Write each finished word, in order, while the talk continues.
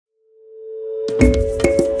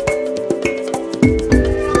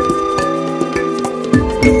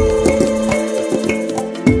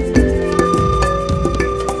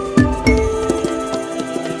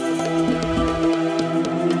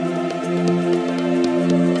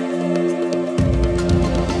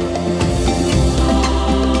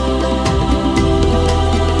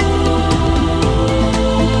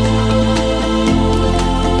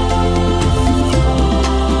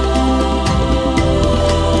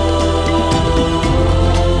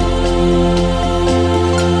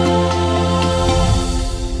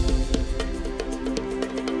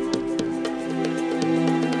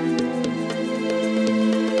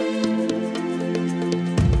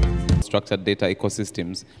structured data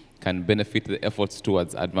ecosystems can benefit the efforts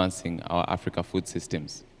towards advancing our Africa food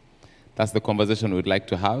systems. That's the conversation we'd like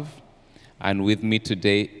to have. And with me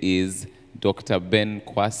today is Dr. Ben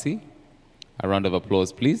Kwasi. A round of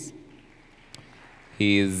applause, please.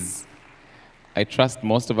 I trust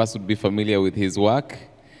most of us would be familiar with his work,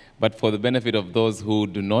 but for the benefit of those who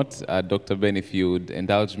do not, Dr. Ben, if you would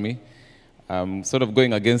indulge me, sort of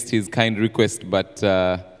going against his kind request, but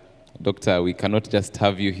Doctor, we cannot just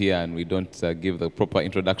have you here and we don't give the proper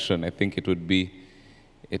introduction. I think it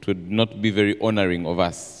would not be very honoring of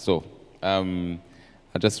us. So I'll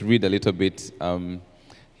just read a little bit.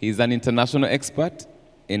 He's an international expert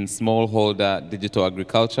in smallholder digital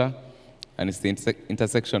agriculture, and it's the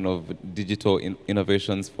intersection of digital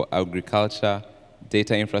innovations for agriculture,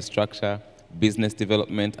 data infrastructure, business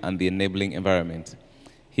development, and the enabling environment.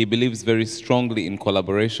 He believes very strongly in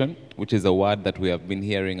collaboration, which is a word that we have been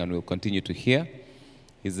hearing and will continue to hear.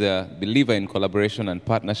 He's a believer in collaboration and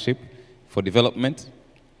partnership for development.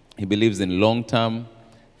 He believes in long-term,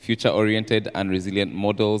 future-oriented and resilient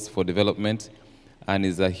models for development, and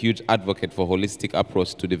is a huge advocate for holistic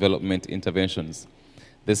approach to development interventions.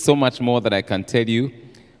 There's so much more that I can tell you,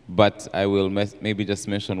 but I will maybe just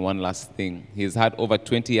mention one last thing. He's had over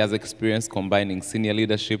 20 years' experience combining senior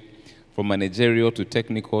leadership from managerial to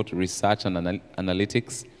technical to research and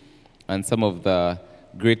analytics. And some of the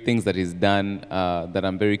great things that he's done that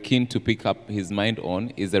I'm very keen to pick up his mind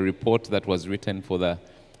on is a report that was written for the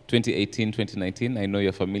 2018-2019. I know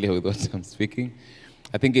you're familiar with what I'm speaking.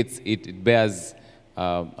 I think it bears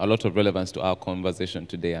a lot of relevance to our conversation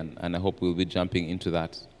today, and I hope we'll be jumping into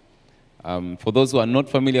that. For those who are not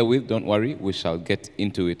familiar with, don't worry, we shall get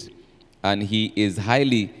into it. And he is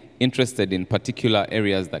highly interested in particular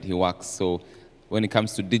areas that he works. So when it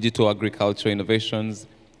comes to digital agriculture innovations,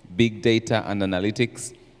 big data and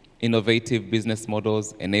analytics, innovative business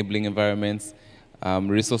models, enabling environments,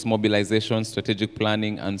 resource mobilization, strategic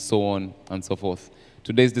planning, and so on and so forth.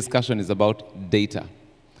 Today's discussion is about data,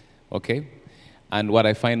 okay? And what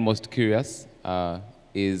I find most curious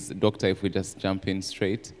is, Doctor, if we just jump in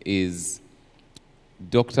straight, is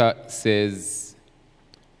Doctor says,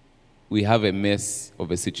 we have a mess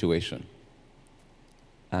of a situation.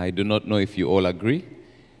 I do not know if you all agree,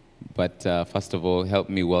 but first of all, help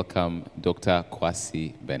me welcome Dr.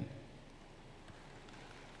 Kwasi Ben.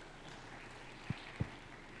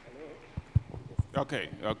 Okay.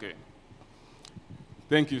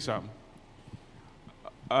 Thank you, Sam.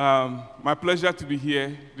 My pleasure to be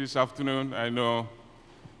here this afternoon. I know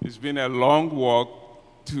it's been a long walk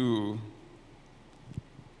to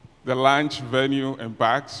the lunch venue and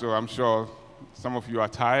back, so I'm sure some of you are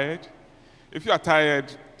tired. If you are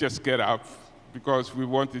tired, just get up, because we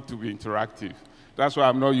want it to be interactive. That's why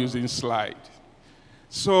I'm not using slide.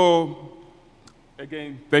 So,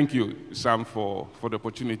 again, thank you, Sam, for the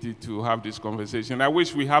opportunity to have this conversation. I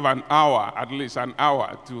wish we have an hour, at least an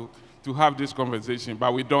hour, to have this conversation,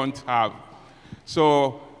 but we don't have.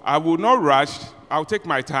 So I will not rush. I'll take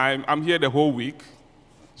my time. I'm here the whole week.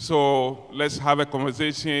 So let's have a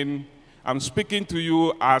conversation. I'm speaking to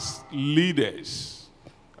you as leaders,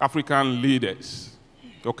 African leaders,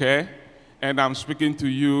 okay? And I'm speaking to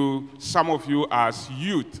you, some of you as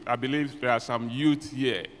youth. I believe there are some youth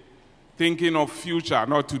here, thinking of future,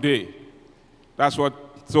 not today.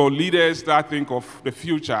 So leaders that think of the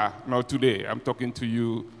future, not today. I'm talking to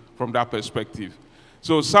you from that perspective.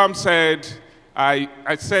 So Sam said,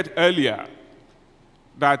 I said earlier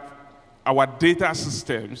that our data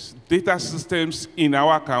systems in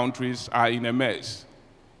our countries are in a mess.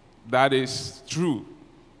 That is true,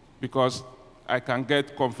 because I can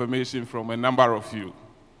get confirmation from a number of you.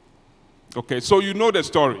 Okay, so you know the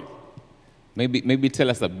story. Maybe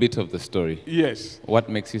tell us a bit of the story. Yes. What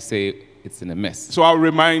makes you say it's in a mess? So I'll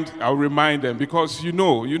remind them, because you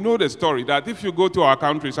know the story, that if you go to our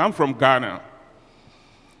countries, I'm from Ghana.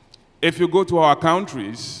 If you go to our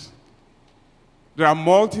countries, there are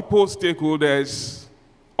multiple stakeholders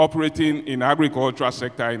operating in the agricultural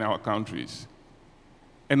sector in our countries.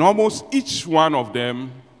 And almost each one of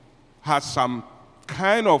them has some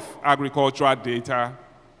kind of agricultural data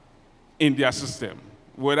in their system,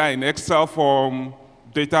 whether in Excel form,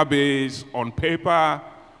 database, on paper,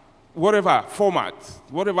 whatever format,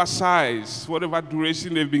 whatever size, whatever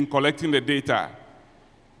duration they've been collecting the data.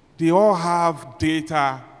 They all have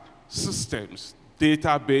data systems,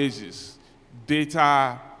 databases,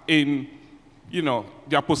 data in,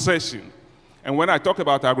 their possession. And when I talk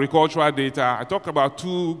about agricultural data, I talk about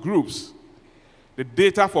two groups. The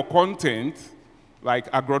data for content, like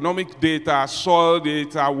agronomic data, soil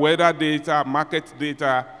data, weather data, market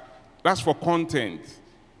data, that's for content.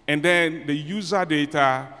 And then the user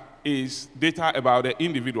data is data about the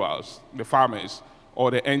individuals, the farmers,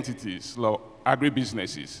 or the entities,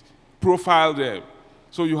 agribusinesses. Profile them.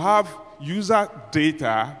 So you have user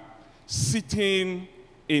data sitting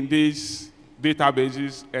in these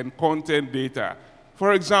databases and content data.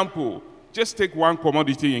 For example, just take one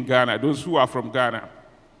commodity in Ghana, those who are from Ghana.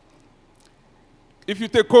 If you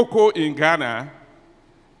take cocoa in Ghana,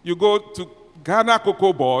 you go to Ghana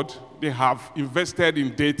Cocoa Board, they have invested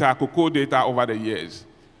in data, cocoa data over the years.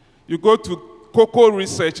 You go to Cocoa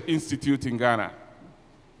Research Institute in Ghana,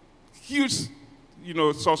 huge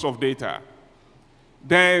source of data.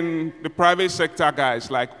 Then the private sector guys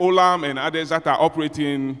like Olam and others that are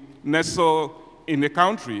operating Nestle in the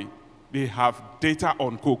country, they have data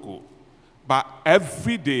on cocoa. But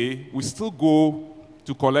every day, we still go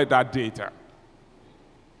to collect that data.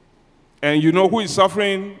 And you know who is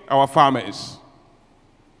suffering? Our farmers.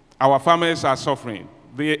 Our farmers are suffering.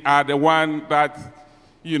 They are the one that,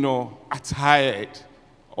 are tired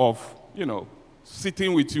of,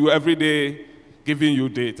 sitting with you every day, giving you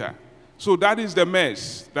data. So that is the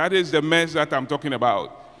mess. That is the mess that I'm talking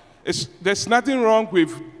about. There's nothing wrong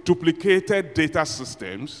with duplicated data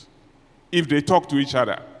systems if they talk to each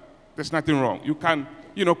other. There's nothing wrong. You can,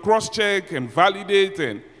 cross-check and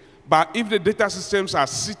validate, but if the data systems are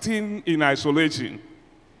sitting in isolation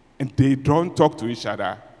and they don't talk to each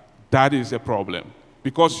other, that is a problem.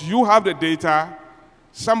 Because you have the data,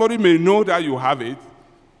 somebody may know that you have it,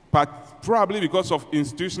 but probably because of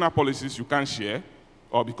institutional policies you can't share,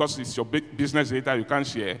 or because it's your business data you can't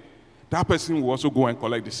share, that person will also go and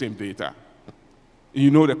collect the same data.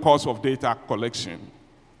 You know the cost of data collection.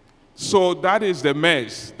 So that is the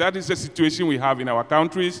mess. That is the situation we have in our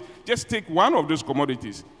countries. Just take one of those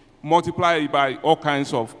commodities, multiply it by all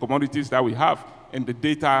kinds of commodities that we have and the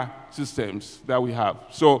data systems that we have.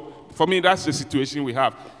 So for me, that's the situation we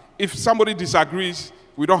have. If somebody disagrees,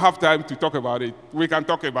 we don't have time to talk about it. We can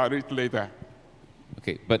talk about it later.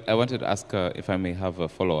 Okay, but I wanted to ask if I may have a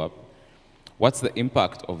follow-up. What's the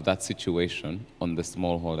impact of that situation on the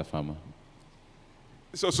smallholder farmer?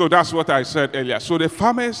 So that's what I said earlier. So the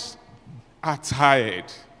farmers are tired.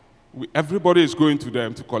 Everybody is going to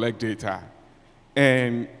them to collect data.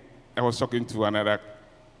 And I was talking to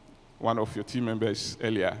one of your team members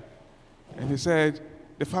earlier, and he said,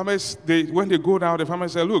 the farmers, when they go down, the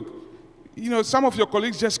farmers say, look, some of your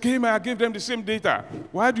colleagues just came and I gave them the same data.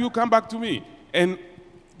 Why do you come back to me? And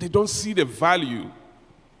they don't see the value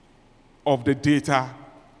of the data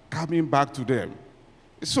coming back to them.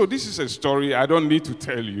 So this is a story I don't need to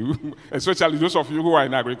tell you, especially those of you who are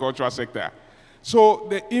in the agricultural sector. So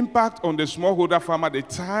the impact on the smallholder farmer, the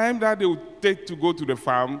time that they would take to go to the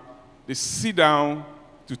farm, they sit down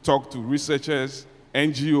to talk to researchers,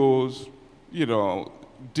 NGOs,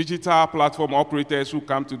 digital platform operators who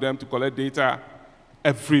come to them to collect data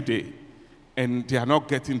every day. And they are not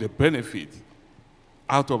getting the benefit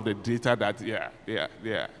out of the data that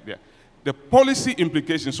The policy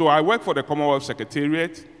implications. So I work for the Commonwealth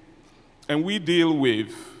Secretariat, and we deal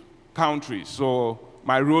with countries. So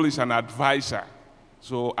my role is an advisor.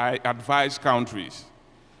 So I advise countries.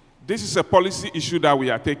 This is a policy issue that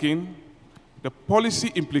we are taking. The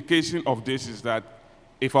policy implication of this is that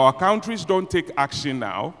if our countries don't take action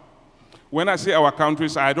now, when I say our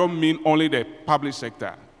countries, I don't mean only the public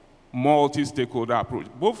sector, multi-stakeholder approach,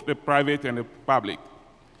 both the private and the public.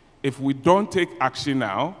 If we don't take action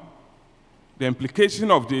now, the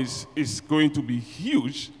implication of this is going to be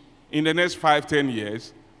huge in the next 5-10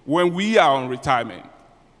 years when we are on retirement.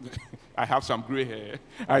 I have some gray hair.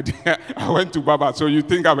 I went to Baba, so you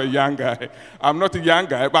think I'm a young guy. I'm not a young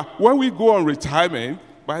guy, but when we go on retirement,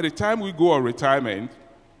 by the time we go on retirement,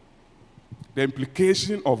 the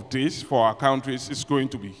implication of this for our countries is going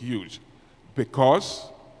to be huge because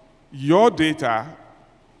your data,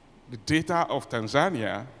 the data of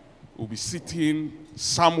Tanzania, will be sitting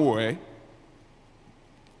somewhere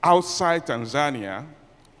outside Tanzania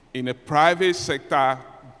in a private sector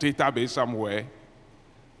database somewhere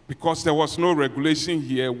because there was no regulation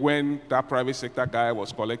here when that private sector guy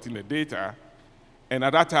was collecting the data. And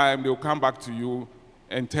at that time, they'll come back to you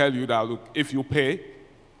and tell you that, look, if you pay,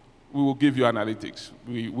 we will give you analytics.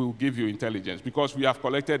 We will give you intelligence because we have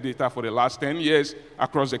collected data for the last 10 years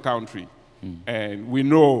across the country. And we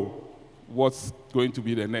know what's going to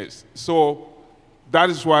be the next. So that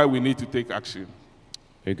is why we need to take action.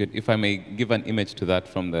 Very good. If I may give an image to that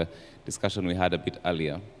from the discussion we had a bit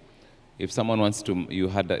earlier. If someone wants to,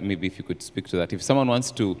 maybe if you could speak to that. If someone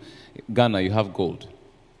wants to, Ghana, you have gold.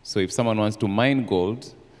 So if someone wants to mine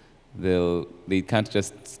gold, they can't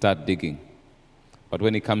just start digging. But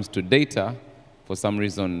when it comes to data, for some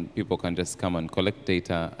reason, people can just come and collect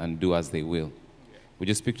data and do as they will. Would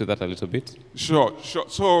you speak to that a little bit? Sure.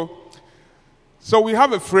 So we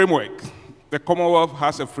have a framework. The Commonwealth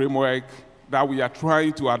has a framework that we are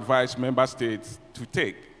trying to advise member states to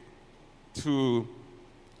take to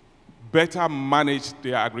better manage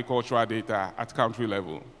their agricultural data at country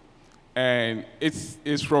level. And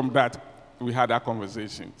it's from that we had that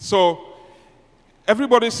conversation. So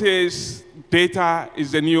everybody says data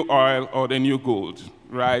is the new oil or the new gold,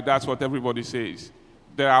 right? That's what everybody says.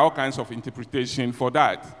 There are all kinds of interpretation for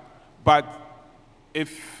that. But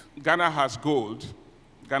if Ghana has gold,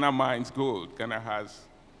 Ghana mines gold, Ghana has,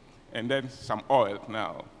 and then some oil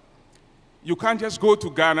now. You can't just go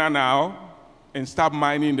to Ghana now and start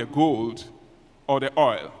mining the gold or the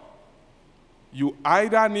oil. You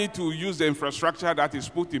either need to use the infrastructure that is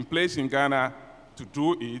put in place in Ghana to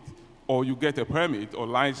do it, or you get a permit or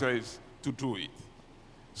license to do it.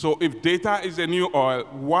 So if data is the new oil,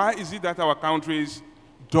 why is it that our countries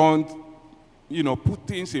don't, put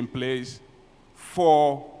things in place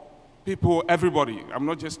for people, everybody? I'm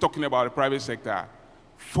not just talking about the private sector.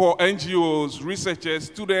 For NGOs, researchers,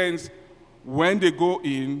 students, when they go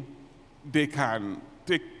in, they can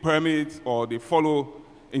take permits or they follow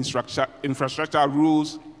infrastructure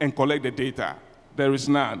rules and collect the data. There is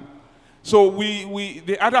none. So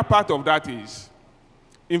the other part of that is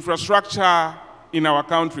infrastructure in our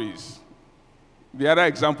countries. The other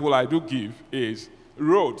example I do give is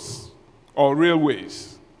roads or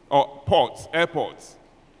railways or ports, airports.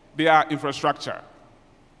 They are infrastructure.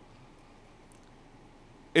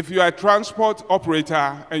 If you are a transport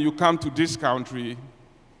operator and you come to this country,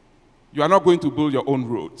 you are not going to build your own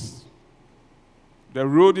roads. The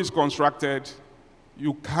road is constructed,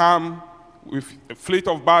 you come with a fleet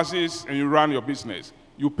of buses and you run your business.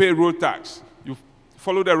 You pay road tax, you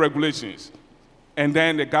follow the regulations, and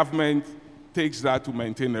then the government takes that to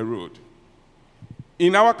maintain the road.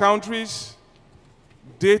 In our countries,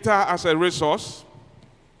 data as a resource,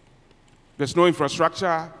 there's no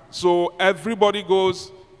infrastructure, so everybody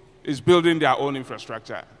is building their own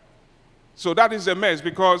infrastructure. So that is a mess,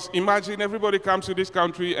 because imagine everybody comes to this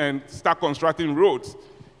country and start constructing roads.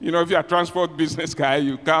 If you're a transport business guy,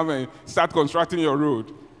 you come and start constructing your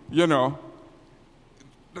road,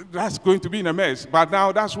 that's going to be in a mess. But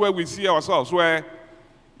now that's where we see ourselves, where,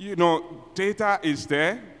 data is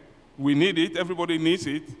there, we need it, everybody needs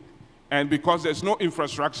it, and because there's no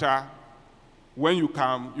infrastructure, when you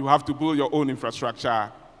come, you have to build your own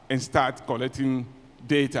infrastructure and start collecting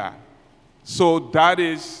data. So that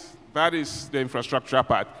is the infrastructure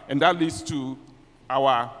part, and that leads to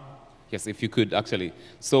our... Yes, if you could, actually.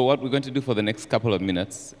 So what we're going to do for the next couple of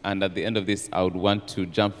minutes, and at the end of this, I would want to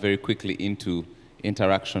jump very quickly into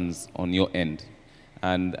interactions on your end.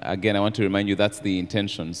 And again, I want to remind you that's the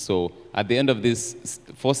intention. So at the end of these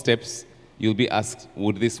 4 steps, you'll be asked,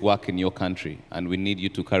 would this work in your country? And we need you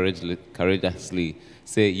to courageously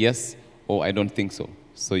say yes, or I don't think so.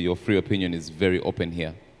 So your free opinion is very open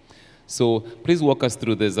here. So please walk us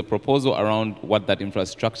through. There's a proposal around what that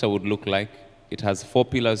infrastructure would look like. It has 4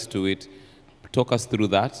 pillars to it. Talk us through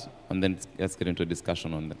that, and then let's get into a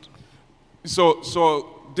discussion on that.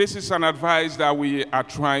 So this is an advice that we are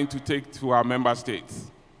trying to take to our member states.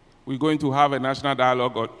 We're going to have a national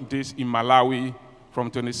dialogue on this in Malawi from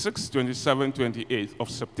 26th, 27th, 28th of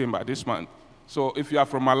September this month. So if you are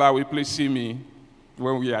from Malawi, please see me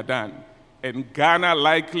when we are done. And Ghana,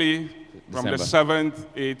 likely from the 7th,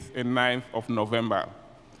 8th, and 9th of November.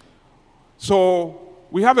 So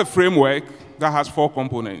we have a framework that has 4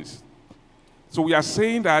 components. So we are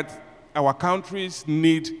saying that our countries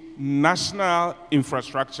need national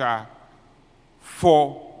infrastructure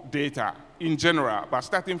for data in general, but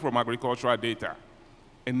starting from agricultural data,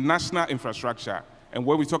 a national infrastructure. And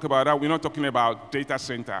when we talk about that, we're not talking about data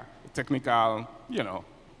center, technical,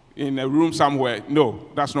 in a room somewhere. No,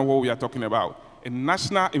 that's not what we are talking about. A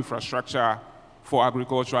national infrastructure for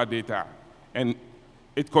agricultural data. And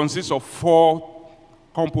it consists of 4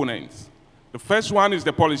 components. The first one is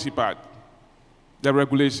the policy part, the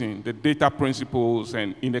regulation, the data principles,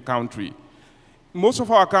 and in the country. Most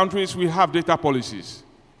of our countries, we have data policies,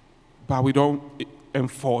 but we don't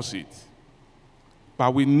enforce it.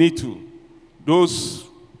 But we need to. Those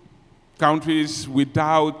countries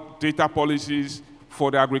without data policies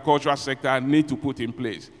for the agricultural sector need to put in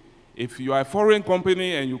place. If you are a foreign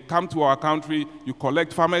company and you come to our country, you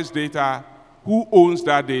collect farmers' data, who owns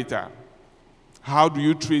that data? How do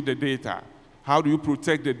you treat the data? How do you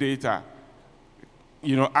protect the data?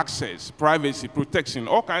 Access, privacy, protection,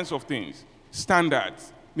 all kinds of things.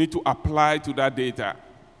 Standards need to apply to that data.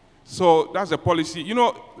 So that's a policy.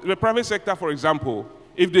 The private sector, for example,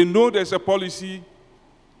 if they know there's a policy,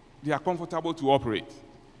 they are comfortable to operate.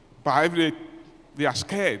 But if they they are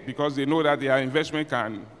scared because they know that their investment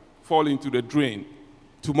can fall into the drain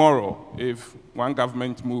tomorrow if one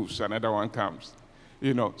government moves, another one comes.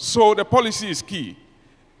 So the policy is key.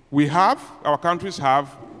 Our countries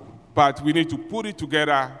have, but we need to put it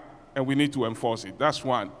together and we need to enforce it. That's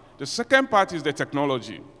one. The second part is the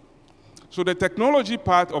technology. So the technology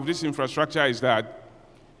part of this infrastructure is that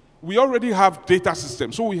we already have data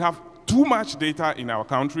systems. So we have too much data in our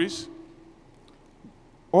countries.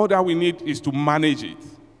 All that we need is to manage it.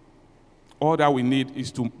 All that we need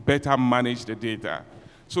is to better manage the data.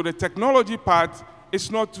 So the technology part is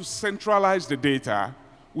not to centralize the data.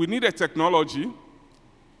 We need a technology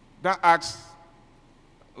that acts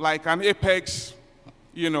like an apex.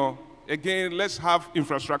 Again, let's have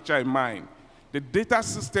infrastructure in mind. The data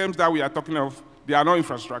systems that we are talking of, they are not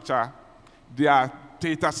infrastructure. They are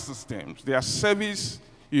data systems. They are service,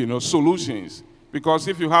 solutions. Because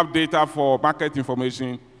if you have data for market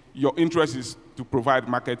information, your interest is to provide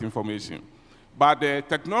market information. But the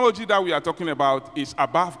technology that we are talking about is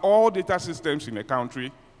above all data systems in a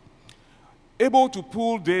country, able to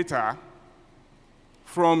pull data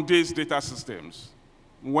from these data systems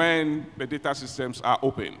when the data systems are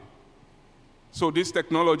open. So this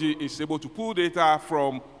technology is able to pull data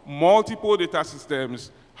from multiple data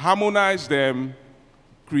systems, harmonize them,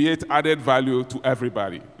 create added value to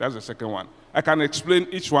everybody. That's the second one. I can explain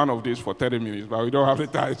each one of these for 30 minutes, but we don't have the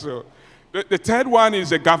time. So the third one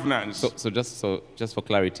is the governance. So just for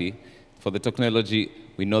clarity, for the technology,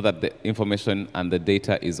 we know that the information and the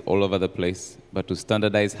data is all over the place, but to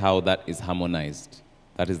standardize how that is harmonized,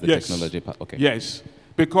 that is the technology part. Okay. Yes,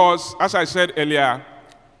 because as I said earlier,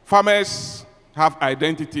 farmers have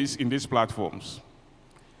identities in these platforms.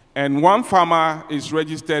 And one farmer is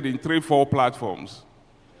registered in 3-4 platforms.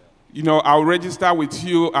 I'll register with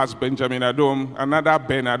you as Benjamin Adom, another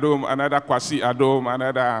Ben Adom, another Kwasi Adom,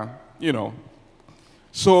 another,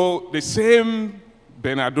 So the same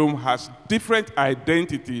Ben Adom has different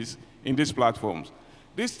identities in these platforms.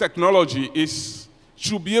 This technology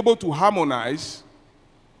should be able to harmonize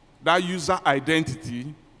that user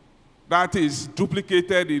identity that is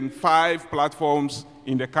duplicated in 5 platforms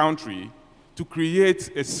in the country to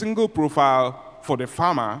create a single profile for the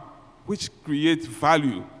farmer, which creates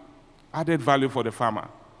value, added value for the farmer.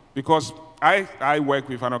 Because I work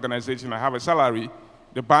with an organization, I have a salary,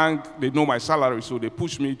 the bank, they know my salary, so they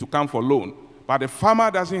push me to come for loan. But the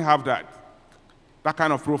farmer doesn't have that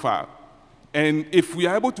kind of profile. And if we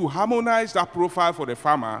are able to harmonize that profile for the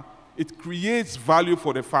farmer, it creates value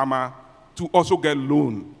for the farmer to also get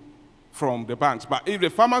loan from the banks. But if the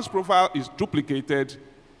farmer's profile is duplicated,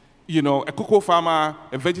 a cocoa farmer,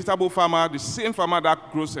 a vegetable farmer, the same farmer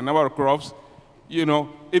that grows a number of crops,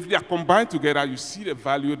 if they are combined together, you see the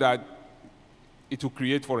value that it will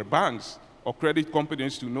create for the banks or credit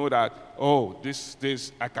companies to know that, oh,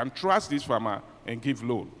 I can trust this farmer and give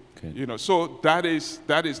loan. Okay. So that is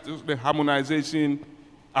the harmonization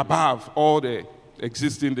above all the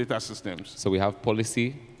existing data systems. So we have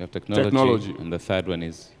policy, we have technology, and the third one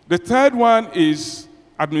is? The third one is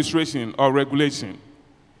administration or regulation.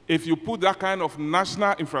 If you put that kind of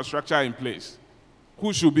national infrastructure in place,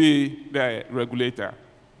 who should be the regulator?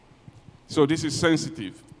 So this is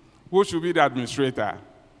sensitive. Who should be the administrator?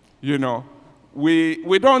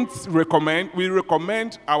 We don't recommend, we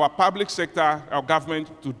recommend our public sector, our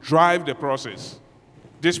government to drive the process.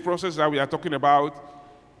 This process that we are talking about,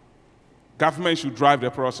 government should drive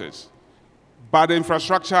the process. But the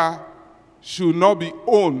infrastructure should not be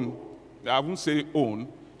owned, I won't say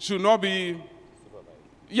owned, should not be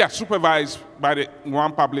supervised by the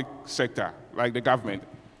one public sector, like the government.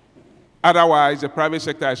 Otherwise, the private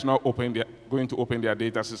sector is not going to open their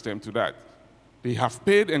data system to that. They have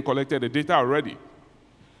paid and collected the data already.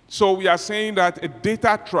 So we are saying that a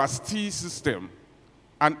data trustee system,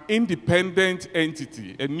 an independent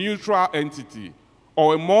entity, a neutral entity,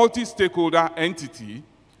 or a multi-stakeholder entity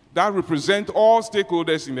that represents all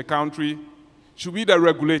stakeholders in the country should be the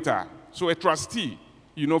regulator. So a trustee,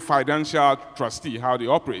 financial trustee, how they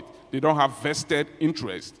operate. They don't have vested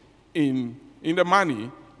interest in the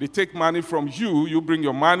money. They take money from you, you bring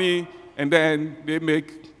your money, and then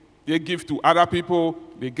they give to other people,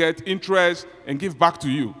 they get interest, and give back to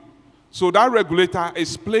you. So that regulator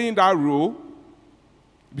is playing that role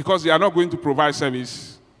because they are not going to provide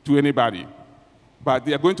service to anybody. But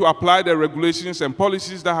they are going to apply the regulations and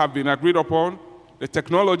policies that have been agreed upon, the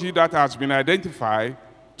technology that has been identified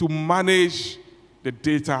to manage the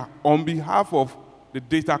data on behalf of the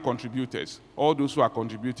data contributors, all those who are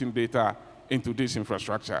contributing data into this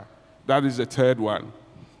infrastructure. That is the third one.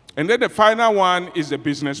 And then the final one is the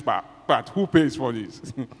business part. Who pays for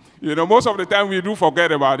this? Most of the time we do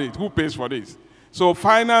forget about it. Who pays for this? So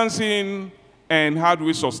financing and how do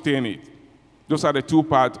we sustain it? Those are the two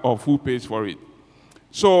parts of who pays for it.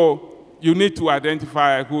 So you need to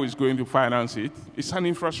identify who is going to finance it. It's an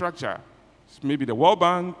infrastructure. It's maybe the World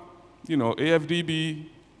Bank, AFDB,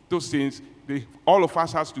 those things. All of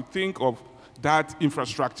us has to think of that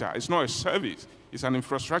infrastructure. It's not a service. It's an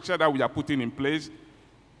infrastructure that we are putting in place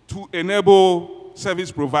to enable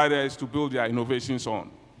service providers to build their innovations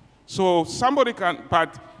on. So somebody can,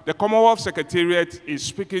 but the Commonwealth Secretariat is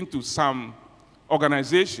speaking to some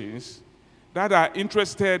organizations that are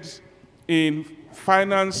interested in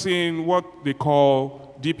financing what they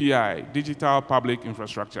call DPI, Digital Public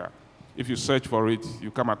Infrastructure. If you search for it,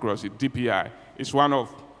 you come across it, DPI. It's one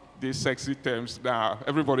of these sexy terms now.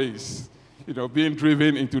 Everybody is being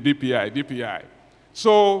driven into DPI.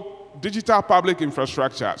 So digital public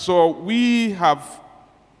infrastructure. So we have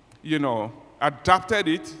adapted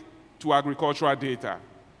it to agricultural data,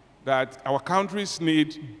 that our countries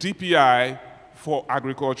need DPI for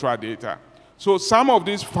agricultural data. So some of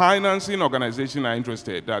these financing organizations are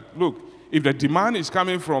interested that, look, if the demand is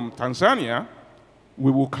coming from Tanzania,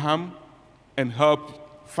 we will come and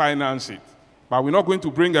help finance it. But we're not going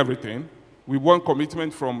to bring everything. We want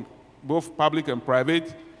commitment from both public and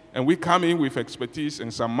private, and we come in with expertise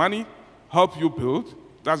and some money, help you build.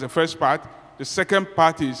 That's the first part. The second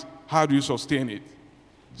part is, how do you sustain it?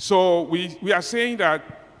 So we are saying that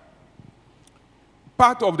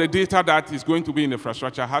part of the data that is going to be in the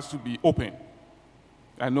infrastructure has to be open.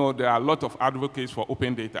 I know there are a lot of advocates for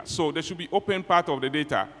open data. So there should be open part of the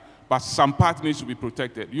data, but some part needs to be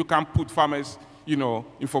protected. You can't put farmers,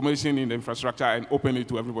 information in the infrastructure and open it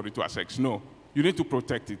to everybody to access. No, you need to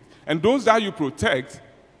protect it. And those that you protect,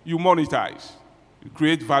 you monetize. You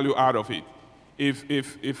create value out of it.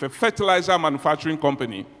 If a fertilizer manufacturing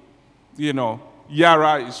company,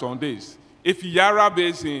 Yara is on this. If Yara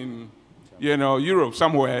based in, Europe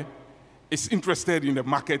somewhere, is interested in the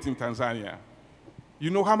market in Tanzania, you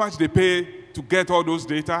know how much they pay to get all those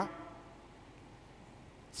data?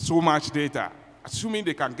 So much data. Assuming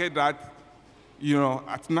they can get that,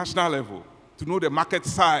 at national level, to know the market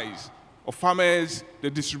size of farmers, the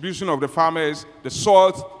distribution of the farmers, the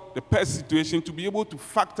salt, the pest situation, to be able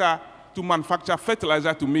to manufacture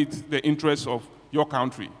fertilizer to meet the interests of your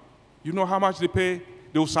country. You know how much they pay?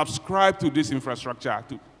 They will subscribe to this infrastructure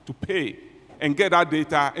to pay and get that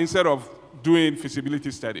data instead of doing feasibility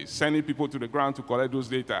studies, sending people to the ground to collect those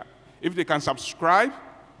data. If they can subscribe,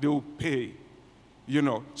 they will pay.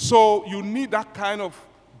 So you need that kind of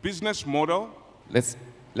business model.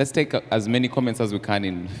 Let's take as many comments as we can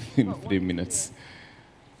in 3 minutes.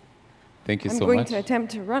 Thank you so much. I'm going to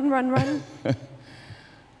attempt to run.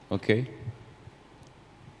 Okay.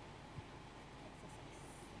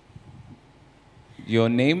 Your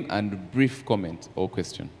name and brief comment or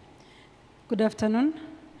question. Good afternoon.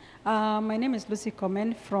 My name is Lucy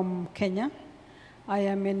Komen from Kenya. I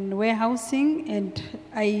am in warehousing, and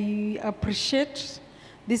I appreciate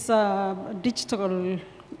this digital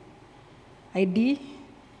ID.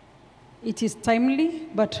 It is timely,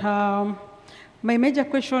 but my major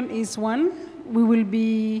question is, one, we will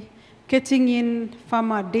be getting in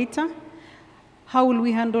farmer data. How will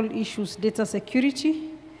we handle issues, data security?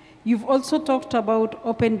 You've also talked about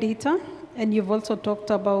open data, and you've also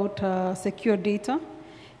talked about secure data.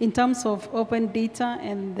 In terms of open data,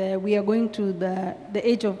 and we are going to the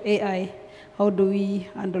age of AI, how do we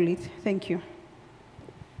handle it? Thank you.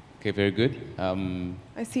 Okay, very good.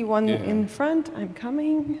 I see one in front. I'm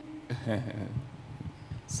coming.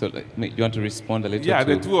 So you want to respond a little? Yeah,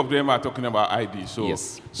 the two of them are talking about ID. So,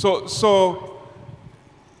 yes. So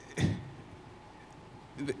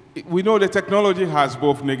we know the technology has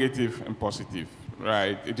both negative and positive,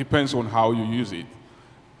 right? It depends on how you use it.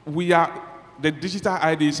 The digital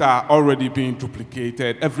IDs are already being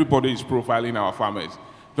duplicated. Everybody is profiling our farmers.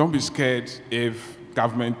 Don't be scared if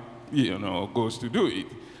government, goes to do it.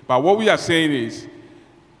 But what we are saying is,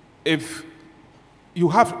 if you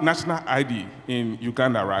have national ID in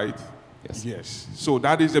Uganda, right? Yes. Yes. So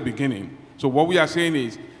that is the beginning. So what we are saying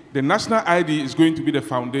is, the national ID is going to be the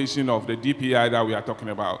foundation of the DPI that we are talking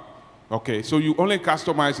about. Okay, so you only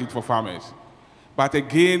customize it for farmers. But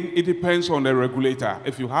again, it depends on the regulator.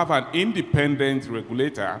 If you have an independent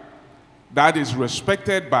regulator that is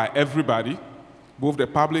respected by everybody, both the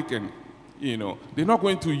public and, they're not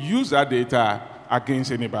going to use that data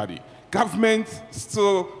against anybody. Government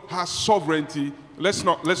still has sovereignty. Let's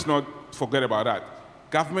not forget about that.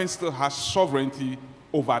 Government still has sovereignty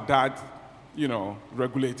over that,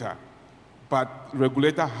 regulator. But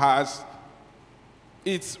regulator has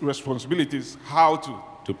its responsibilities how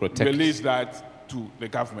to protect, release that to the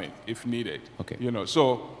government if needed. Okay.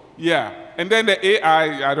 So yeah. And then the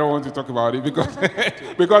AI, I don't want to talk about it because,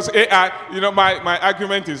 because AI, my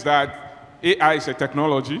argument is that AI is a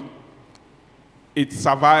technology. It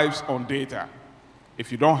survives on data.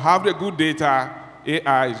 If you don't have the good data,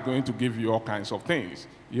 AI is going to give you all kinds of things.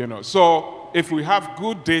 So if we have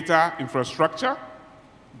good data infrastructure,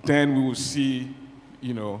 then we will see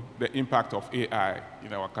the impact of AI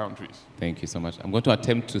in our countries. Thank you so much. I'm going to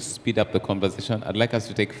attempt to speed up the conversation. I'd like us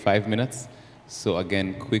to take 5 minutes. So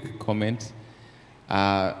again, quick comment.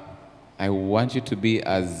 I want you to be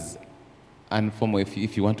as informal.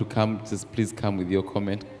 If you want to come, just please come with your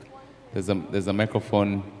comment. There's a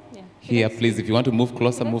microphone here. Please, if you want to move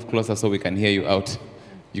closer so we can hear you out.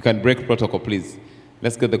 You can break protocol, please.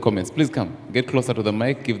 Let's get the comments. Please come. Get closer to the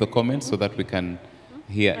mic, give the comments so that we can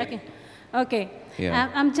hear. Okay. Yeah.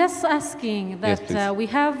 I'm just asking that Yes, we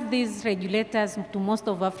have these regulators to most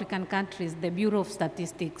of African countries, the Bureau of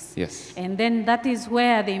Statistics. Yes. And then that is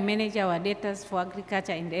where they manage our data for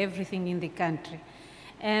agriculture and everything in the country.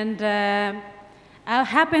 And I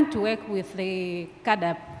happen to work with the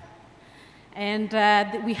CADAP.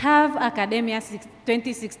 And we have Academia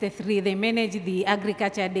 2063, they manage the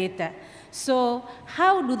agriculture data. So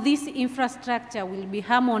how do this infrastructure will be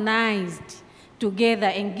harmonized together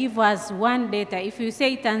and give us one data? If you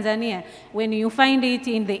say Tanzania, when you find it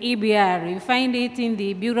in the EBR, you find it in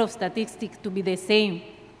the Bureau of Statistics to be the same.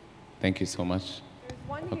 Thank you so much. There's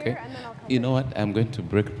one Okay. here, and then I'll come You know what? I'm going to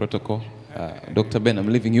break protocol. Dr. Ben, I'm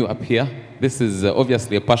leaving you up here. This is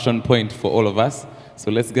obviously a passion point for all of us. So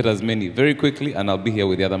let's get as many very quickly, and I'll be here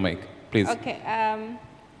with the other mic. Please. Okay.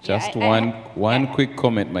 Just yeah, one quick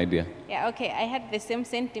comment, my dear. Yeah, okay. I had the same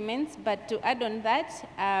sentiments, but to add on that,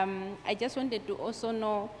 I just wanted to also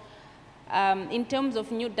know, in terms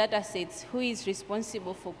of new data sets, who is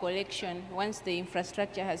responsible for collection once the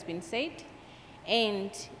infrastructure has been set? And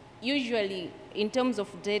usually, in terms of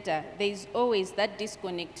data, there is always that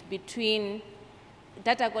disconnect between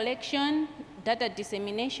data collection, data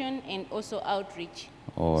dissemination, and also outreach.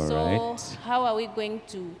 All so right. how are we going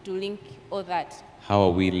to link all that? How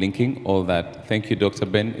are we linking all that? Thank you, Dr.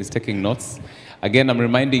 Ben is taking notes. Again, I'm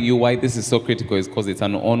reminding you why this is so critical is because it's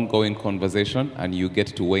an ongoing conversation and you get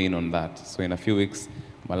to weigh in on that. So in a few weeks,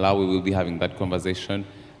 Malawi will be having that conversation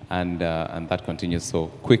and that continues. So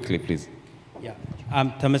quickly, please. Yeah,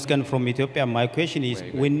 I'm Tamaskan from Ethiopia. My question is,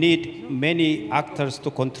 we need many actors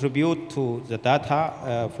to contribute to the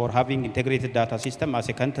data for having integrated data system as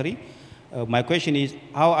a country. My question is,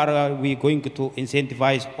 how are we going to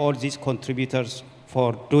incentivize all these contributors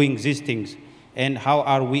for doing these things? And how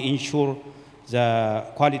are we ensure the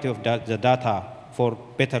quality of the data for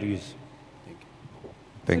better use?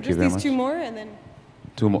 Thank you just very these much. two more, and then.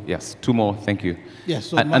 Two more, yes, two more, thank you. Yes,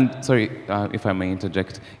 so and sorry, if I may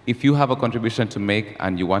interject. If you have a contribution to make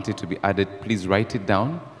and you want it to be added, please write it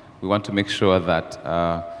down. We want to make sure that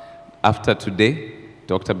after today,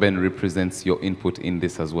 Dr. Ben represents your input in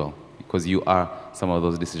this as well, because you are some of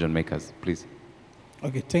those decision makers. Please.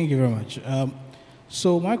 Okay, thank you very much.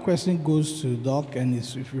 So my question goes to Doc, and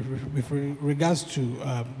it's with regards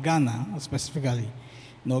to Ghana specifically.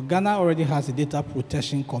 Now, Ghana already has a Data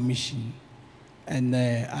Protection Commission, and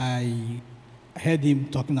I heard him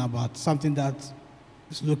talking about something that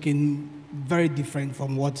is looking very different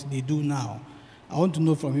from what they do now. I want to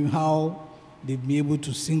know from him how they've been able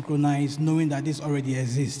to synchronize, knowing that this already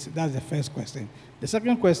exists. That's the first question. The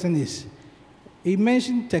second question is, he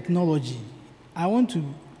mentioned technology. I want to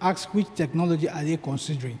ask which technology are they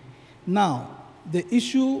considering? Now, the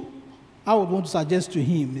issue I would want to suggest to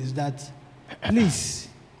him is that, please,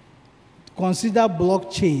 consider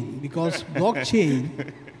blockchain, because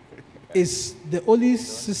blockchain is the only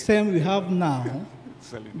system we have now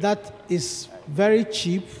that is very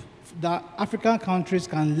cheap, that African countries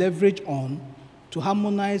can leverage on to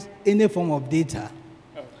harmonize any form of data.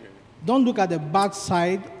 Okay. Don't look at the bad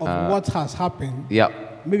side of what has happened. Yeah.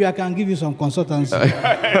 Maybe I can give you some consultancy.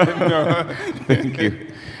 No. Thank you.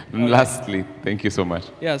 Lastly, thank you so much.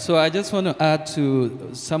 Yeah, so I just want to add to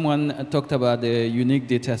someone talked about the unique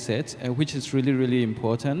data set, which is really, really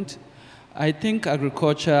important. I think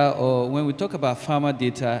agriculture, or when we talk about farmer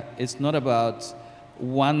data, it's not about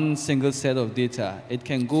one single set of data. It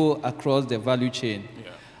can go across the value chain.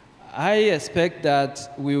 Yeah. I expect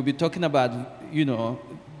that we will be talking about,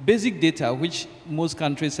 basic data, which most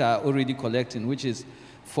countries are already collecting, which is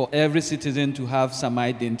for every citizen to have some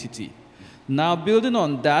identity. Now, building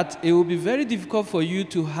on that, it will be very difficult for you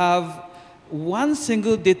to have one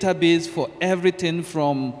single database for everything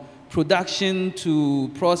from production to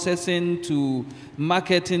processing to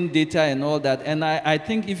marketing data and all that. And I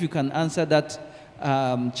think if you can answer that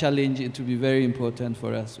challenge, it will be very important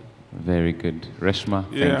for us. Very good. Reshma,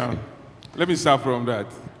 thank you. Let me start from that.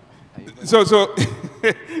 So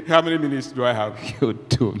how many minutes do I have?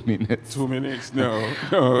 2 minutes. 2 minutes? No.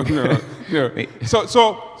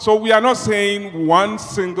 So we are not saying one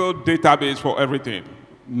single database for everything.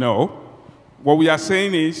 No. What we are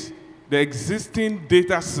saying is the existing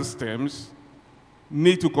data systems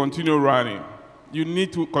need to continue running. You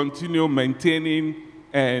need to continue maintaining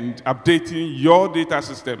and updating your data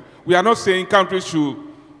system. We are not saying countries should,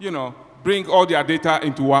 bring all their data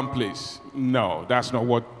into one place. No, that's not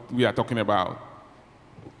what we are talking about.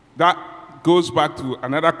 That goes back to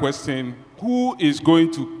another question: who is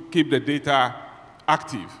going to keep the data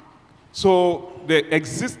active? So the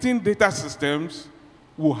existing data systems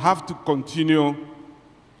will have to continue,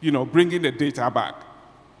 bringing the data back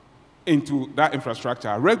into that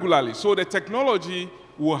infrastructure regularly. So the technology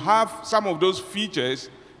will have some of those features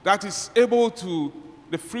that is able to,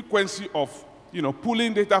 the frequency of,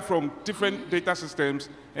 pulling data from different data systems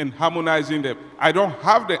and harmonizing them. I don't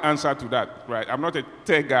have the answer to that, right? I'm not a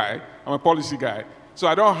tech guy, I'm a policy guy. So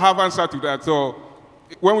I don't have answer to that. So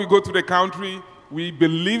when we go to the country, we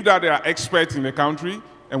believe that there are experts in the country,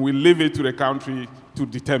 and we leave it to the country to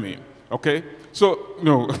determine, okay? So,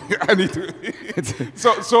 no, I need to.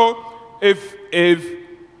 so if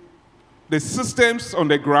the systems on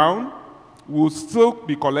the ground will still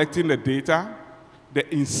be collecting the data, the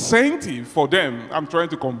incentive for them, I'm trying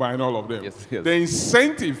to combine all of them. Yes. The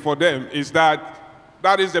incentive for them is that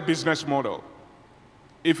is the business model.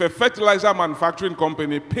 If a fertilizer manufacturing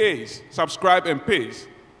company subscribe and pays,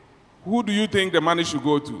 who do you think the money should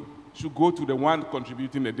go to? Should go to the one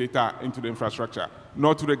contributing the data into the infrastructure,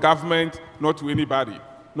 not to the government, not to anybody,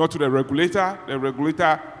 not to the regulator. The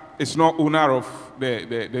regulator is not owner of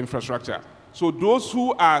the infrastructure. So those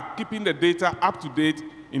who are keeping the data up to date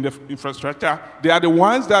in the infrastructure, they are the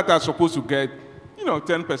ones that are supposed to get,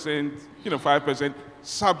 10%, 5%,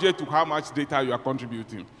 subject to how much data you are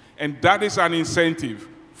contributing. And that is an incentive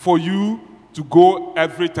for you to go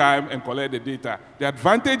every time and collect the data. The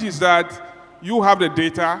advantage is that you have the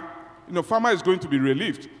data, farmer is going to be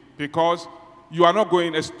relieved because you are not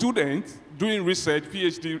going, a student doing research,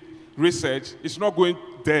 PhD research, is not going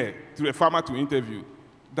there to a farmer to interview.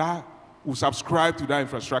 That will subscribe to that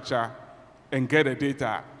infrastructure and get the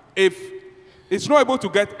data. If it's not able to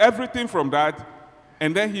get everything from that,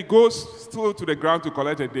 and then he goes still to the ground to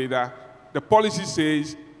collect the data, the policy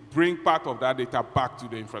says bring part of that data back to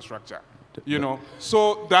the infrastructure.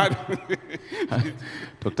 So that...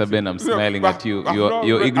 Dr. Ben, I'm smiling at you.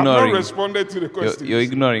 You're ignoring... I've not responded to the question. You're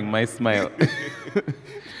ignoring my smile.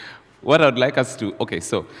 What I'd like us to... Okay,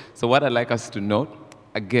 so what I'd like us to note,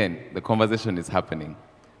 again, the conversation is happening.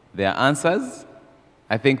 There are answers.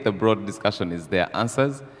 I think the broad discussion is there are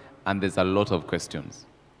answers, and there's a lot of questions.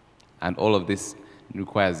 And all of this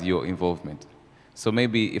requires your involvement. So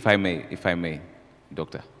maybe, if I may,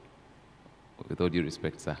 Doctor, with all due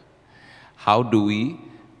respect, sir, how do we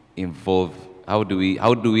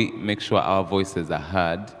make sure our voices are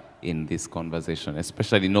heard in this conversation,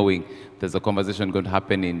 especially knowing there's a conversation going to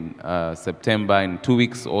happen in September, in 2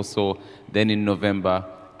 weeks or so, then in November.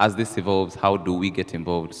 As this evolves, how do we get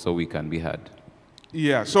involved so we can be heard?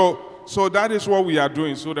 Yeah, so that is what we are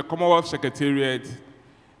doing. So the Commonwealth Secretariat,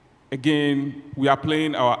 again, we are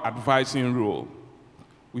playing our advising role.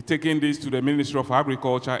 We're taking this to the Ministry of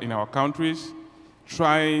Agriculture in our countries,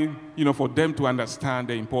 trying, for them to understand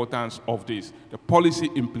the importance of this, the policy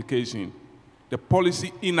implication, the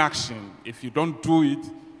policy inaction. If you don't do it,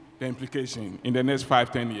 the implication in the next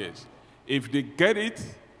 5-10 years. If they get it,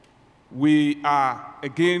 we are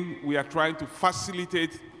trying to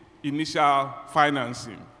facilitate initial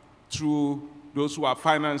financing through those who are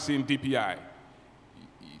financing DPI.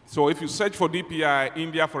 So if you search for DPI,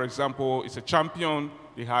 India, for example, is a champion.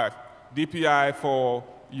 They have DPI for,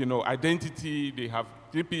 identity. They have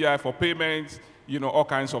DPI for payments, all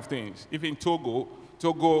kinds of things. Even Togo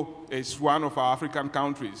is one of our African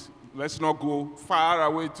countries. Let's not go far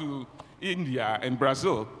away to India and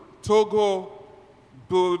Brazil. Togo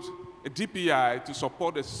built a DPI to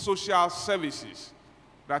support the social services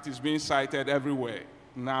that is being cited everywhere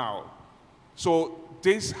now. So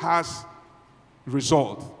this has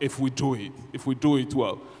result if we do it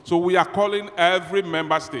well. So we are calling every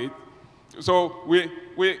member state. So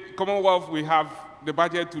Commonwealth, we have the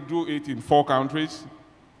budget to do it in 4 countries.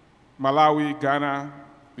 Malawi, Ghana,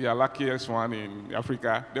 we are luckiest one in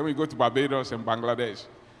Africa. Then we go to Barbados and Bangladesh.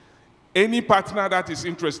 Any partner that is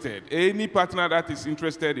interested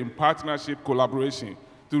in partnership, collaboration,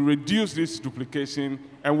 to reduce this duplication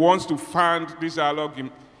and wants to fund this dialogue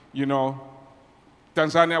in,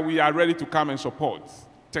 Tanzania, we are ready to come and support.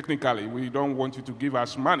 technically. We don't want you to give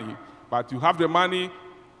us money, but you have the money.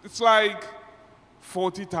 It's like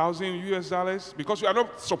 40,000 US dollars, because we are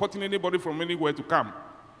not supporting anybody from anywhere to come.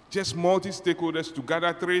 Just multi-stakeholders to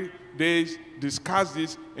gather 3 days, discuss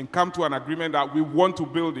this, and come to an agreement that we want to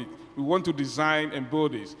build it. We want to design and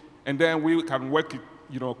build this. And then we can work,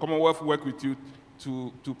 Commonwealth work with you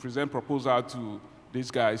to present proposal to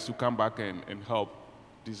these guys to come back and help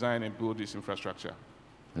design and build this infrastructure.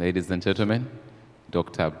 Ladies and gentlemen,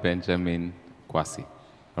 Dr. Benjamin Kwasi.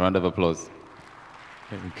 A round of applause.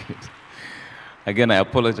 Very good. Again, I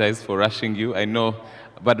apologize for rushing you. I know,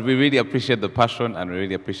 but we really appreciate the passion and we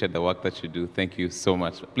really appreciate the work that you do. Thank you so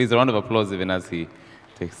much. Please, a round of applause even as he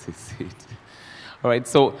takes his seat. All right,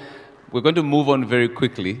 so we're going to move on very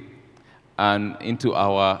quickly and into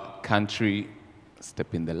our country.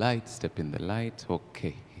 Step in the light, step in the light.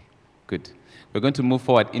 Okay, good. We're going to move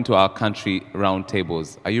forward into our country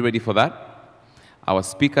roundtables. Are you ready for that? Our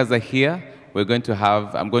speakers are here.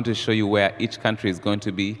 I'm going to show you where each country is going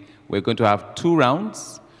to be. We're going to have 2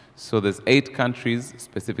 rounds. So there's 8 countries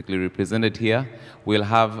specifically represented here. We'll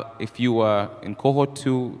have, if you were in cohort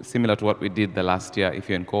 2, similar to what we did the last year, if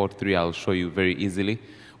you're in cohort 3, I'll show you very easily.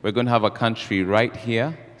 We're going to have a country right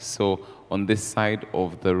here. So on this side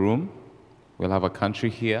of the room, we'll have a country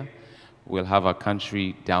here. We'll have a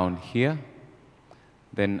country down here,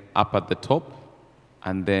 then up at the top,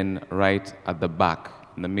 and then right at the back,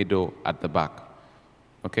 in the middle at the back.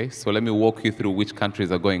 Okay, so let me walk you through which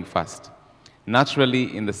countries are going first.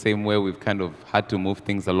 Naturally, in the same way we've kind of had to move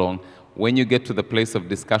things along, when you get to the place of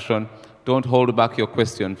discussion, don't hold back your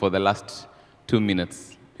question for the last 2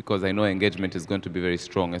 minutes, because I know engagement is going to be very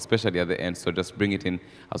strong, especially at the end, so just bring it in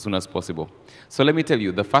as soon as possible. So let me tell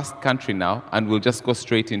you, the first country now, and we'll just go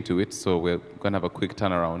straight into it, so we're going to have a quick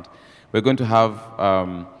turnaround. We're going to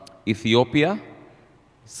have Ethiopia,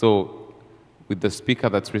 so with the speaker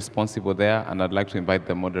that's responsible there, and I'd like to invite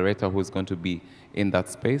the moderator who's going to be in that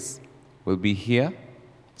space, will be here.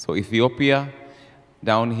 So Ethiopia,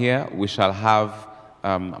 down here, we shall have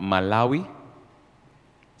Malawi.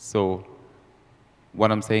 So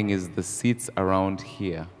what I'm saying is the seats around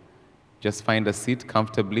here. Just find a seat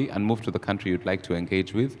comfortably and move to the country you'd like to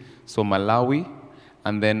engage with. So Malawi,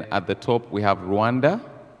 and then at the top we have Rwanda.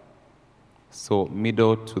 So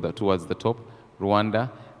middle towards the top,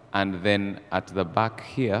 Rwanda, and then at the back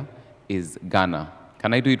here is Ghana.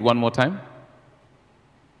 Can I do it one more time?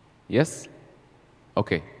 Yes?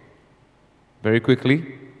 Okay. Very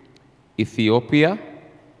quickly. Ethiopia,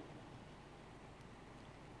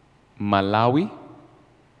 Malawi,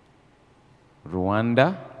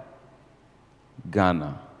 Rwanda,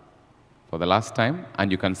 Ghana. For the last time,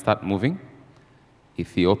 and you can start moving.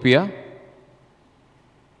 Ethiopia,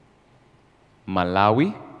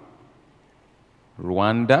 Malawi,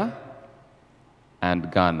 Rwanda,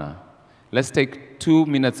 and Ghana. Let's take 2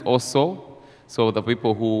 minutes or so the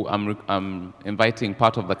people who I'm inviting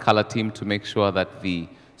part of the color team to make sure that the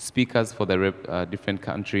speakers for the different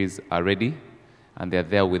countries are ready and they're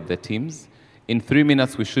there with the teams. In 3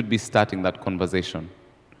 minutes, we should be starting that conversation.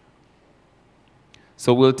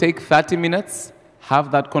 So we'll take 30 minutes,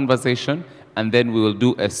 have that conversation, and then we will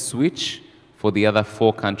do a switch for the other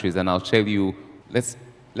 4 countries. And I'll tell you, let's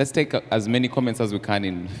take as many comments as we can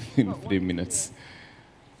in 3 minutes.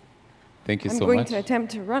 Thank you so much. I'm going to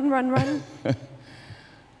attempt to run.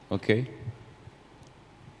 Okay.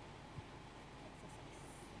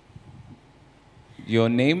 Your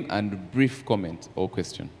name and brief comment or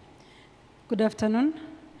question. Good afternoon.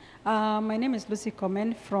 My name is Lucy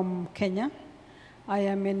Komen from Kenya. I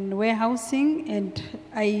am in warehousing, and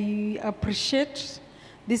I appreciate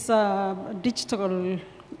this digital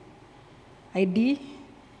ID.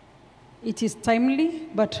 It is timely,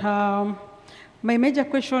 but my major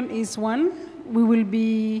question is, one, we will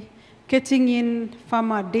be getting in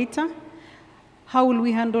farmer data. How will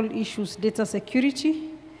we handle issues, data security?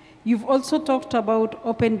 You've also talked about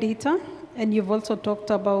open data, and you've also talked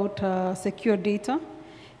about secure data.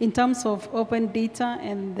 In terms of open data,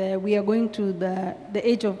 and we are going to the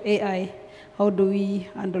age of AI, how do we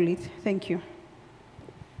handle it? Thank you.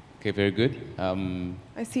 Okay, very good.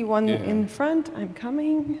 I see one in front. I'm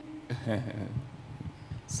coming.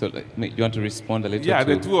 So, you want to respond a little? Yeah,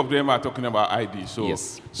 the 2 of them are talking about ID. So,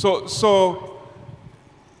 yes. So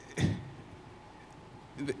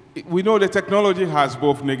we know the technology has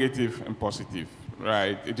both negative and positive,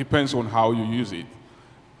 right? It depends on how you use it.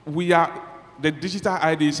 The digital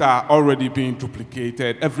IDs are already being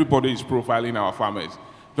duplicated. Everybody is profiling our farmers.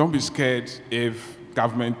 Don't be scared if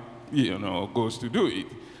government, goes to do it.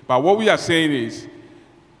 But what we are saying is,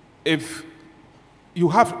 if you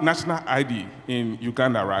have national ID in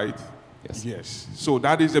Uganda, right? Yes. Yes. So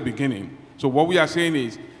that is the beginning. So what we are saying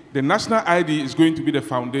is the national ID is going to be the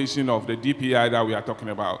foundation of the DPI that we are talking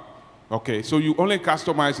about. Okay, so you only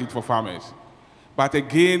customize it for farmers. But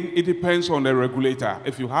again, it depends on the regulator.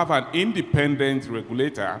 If you have an independent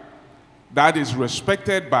regulator that is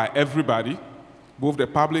respected by everybody, both the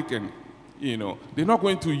public and, they're not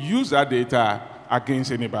going to use that data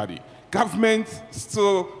against anybody. Government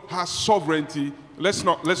still has sovereignty. Let's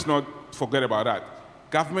not forget about that.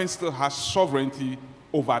 Government still has sovereignty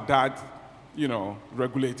over that,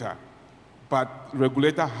 regulator. But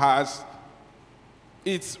regulator has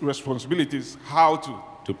its responsibilities how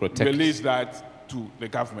to protect, release that to the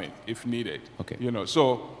government if needed. Okay.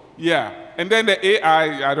 So yeah, and then the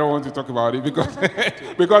AI, I don't want to talk about it because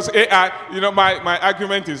because AI, my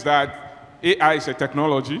argument is that AI is a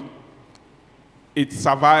technology. It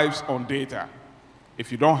survives on data.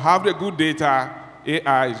 If you don't have the good data,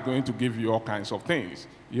 AI is going to give you all kinds of things.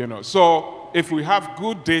 So if we have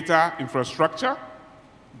good data infrastructure,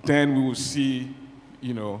 then we will see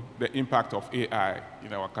the impact of AI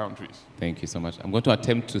in our countries. Thank you so much. I'm going to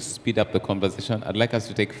attempt to speed up the conversation. I'd like us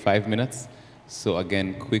to take 5 minutes. So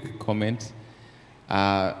again, quick comment.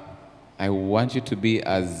 I want you to be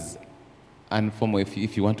as informal.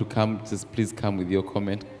 If you want to come, just please come with your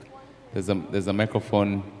comment. There's a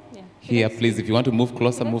microphone here. Please, if you want to move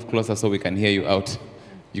closer so we can hear you out.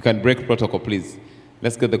 You can break protocol, please.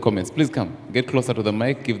 Let's get the comments. Please come. Get closer to the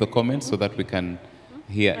mic, give the comments so that we can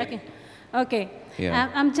hear. Okay. Yeah.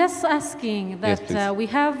 I'm just asking that Yes, we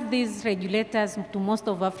have these regulators to most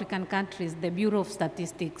of African countries, the Bureau of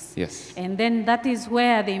Statistics. Yes. And then that is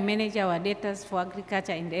where they manage our data for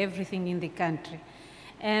agriculture and everything in the country.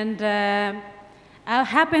 And I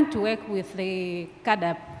happen to work with the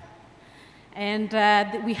CADAP.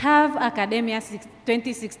 And we have Academia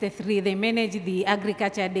 2063, they manage the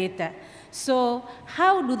agriculture data. So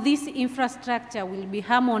how do this infrastructure will be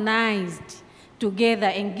harmonized together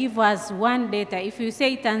and give us one data? If you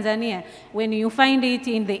say Tanzania, when you find it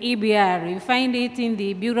in the EBR, you find it in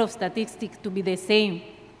the Bureau of Statistics to be the same.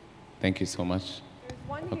 Thank you so much. There's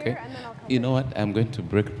one Okay. here, and then I'll come You know what? I'm going to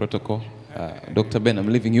break protocol. Dr. Ben, I'm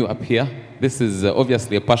leaving you up here. This is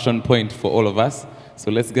obviously a passion point for all of us. So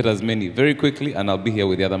let's get as many very quickly, and I'll be here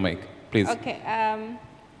with the other mic. Please. Okay.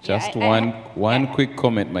 Just one quick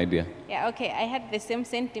comment, my dear. Yeah, okay. I had the same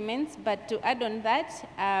sentiments, but to add on that,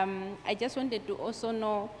 I just wanted to also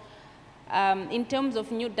know, in terms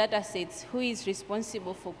of new data sets, who is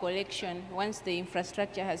responsible for collection once the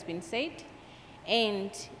infrastructure has been set? And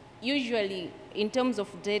usually, in terms of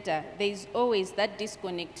data, there is always that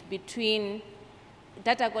disconnect between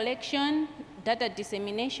data collection, data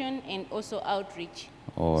dissemination, and also outreach.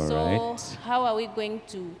 All so right. how are we going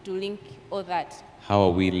to link all that? How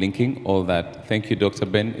are we linking all that? Thank you, Dr.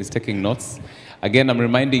 Ben is taking notes. Again, I'm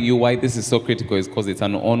reminding you why this is so critical is because it's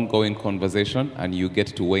an ongoing conversation and you get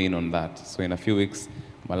to weigh in on that. So in a few weeks,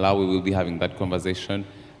 Malawi will be having that conversation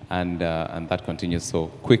and that continues. So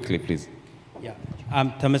quickly, please. Yeah,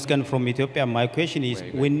 I'm Tamaskan from Ethiopia. My question is,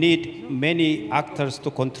 we need many actors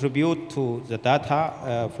to contribute to the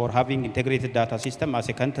data for having integrated data system as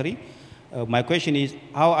a country. My question is,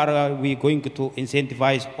 how are we going to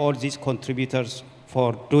incentivize all these contributors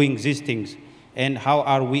for doing these things? And how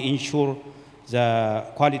are we ensure the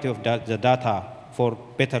quality of the data for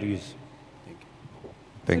better use?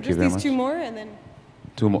 Thank so you very just much. these two more, and then...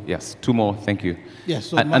 Two more, yes, two more, thank you. Yes,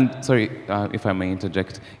 so and sorry, if I may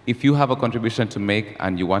interject, if you have a contribution to make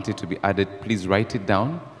and you want it to be added, please write it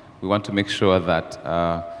down. We want to make sure that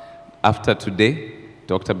after today,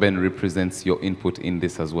 Dr. Ben represents your input in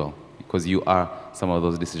this as well, because you are some of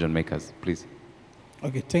those decision makers. Please.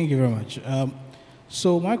 Okay, thank you very much.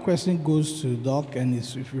 So my question goes to Doc, and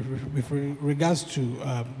it's with regards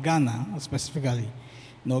to Ghana specifically.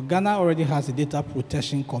 Ghana already has a Data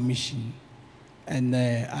Protection Commission, and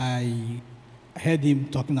I heard him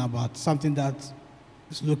talking about something that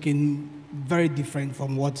is looking very different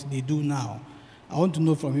from what they do now. I want to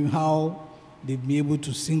know from him how they've been able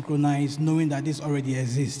to synchronize, knowing that this already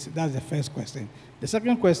exists. That's the first question. The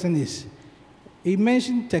second question is, he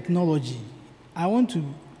mentioned technology. I want to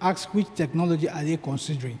ask which technology are they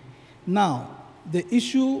considering? Now, the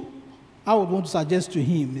issue I would want to suggest to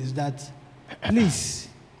him is that, please,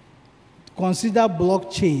 consider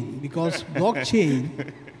blockchain, because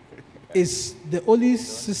blockchain is the only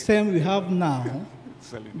system we have now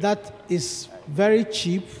that is very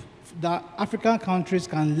cheap, that African countries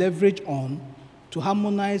can leverage on to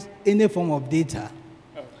harmonize any form of data.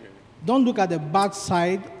 Okay. Don't look at the bad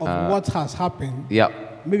side of what has happened. Yeah.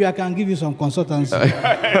 Maybe I can give you some consultancy.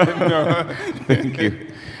 No. Thank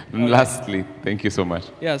you. And lastly, thank you so much.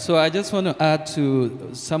 Yeah, so I just want to add to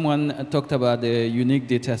someone talked about the unique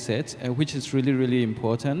data set, which is really, really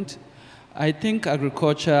important. I think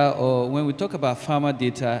agriculture, or when we talk about farmer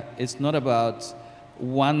data, it's not about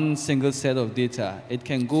one single set of data. It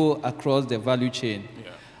can go across the value chain.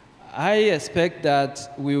 Yeah. I expect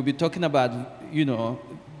that we will be talking about,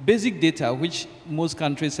 basic data, which most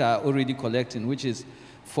countries are already collecting, which is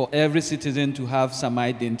for every citizen to have some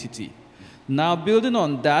identity. Now, building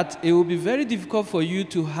on that, it will be very difficult for you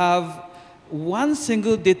to have one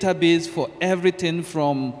single database for everything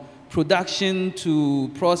from production to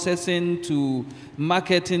processing to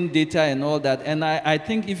marketing data and all that. And I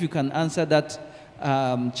think if you can answer that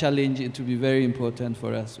challenge, it will be very important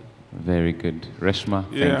for us. Very good. Reshma,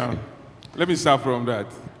 thank you. Let me start from that.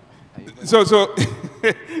 So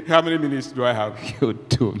how many minutes do I have?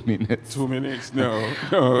 2 minutes. 2 minutes? No.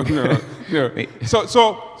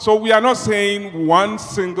 So we are not saying one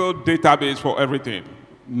single database for everything.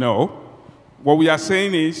 No. What we are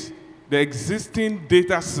saying is the existing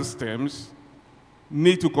data systems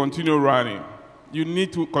need to continue running. You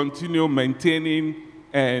need to continue maintaining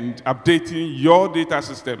and updating your data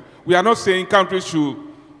system. We are not saying countries should,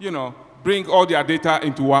 bring all their data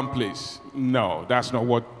into one place. No, that's not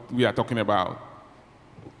what we are talking about.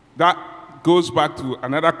 That goes back to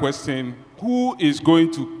another question: who is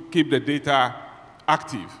going to keep the data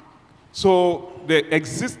active? So the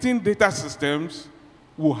existing data systems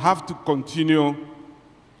will have to continue,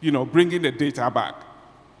 bringing the data back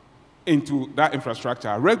into that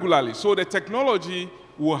infrastructure regularly. So the technology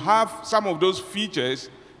will have some of those features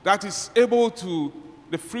that is able to,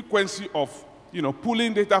 the frequency of,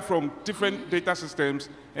 pulling data from different data systems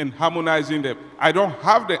and harmonizing them. I don't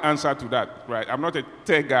have the answer to that, right? I'm not a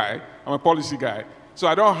tech guy, I'm a policy guy. So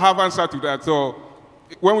I don't have answer to that. So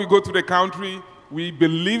when we go to the country, we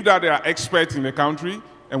believe that there are experts in the country,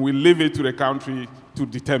 and we leave it to the country to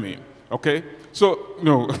determine, okay? So,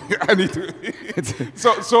 no, I need to.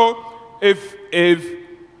 so if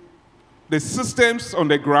the systems on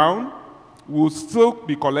the ground will still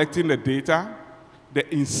be collecting the data, the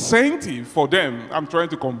incentive for them, I'm trying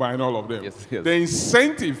to combine all of them. Yes. The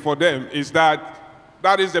incentive for them is that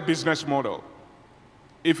is the business model.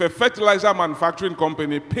 If a fertilizer manufacturing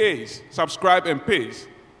company subscribe and pays,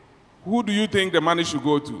 who do you think the money should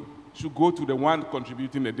go to? Should go to the one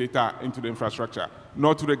contributing the data into the infrastructure,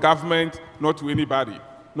 not to the government, not to anybody,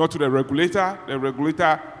 not to the regulator. The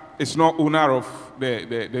regulator is not owner of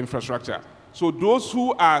the infrastructure. So those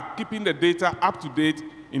who are keeping the data up to date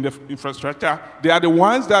in the infrastructure, they are the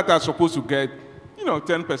ones that are supposed to get,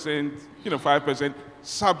 10%, 5%,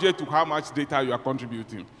 subject to how much data you are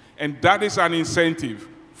contributing. And that is an incentive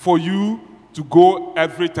for you to go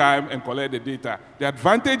every time and collect the data. The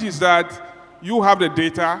advantage is that you have the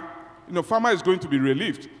data, farmer is going to be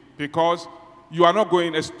relieved because you are not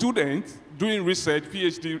going, a student doing research,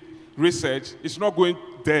 PhD research, is not going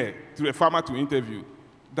there to a farmer to interview.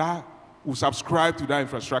 That will subscribe to that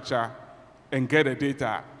infrastructure and get the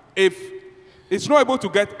data. If it's not able to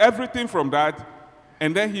get everything from that,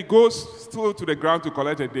 and then he goes still to the ground to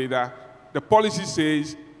collect the data, the policy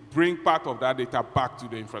says bring part of that data back to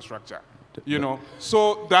the infrastructure.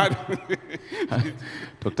 So that...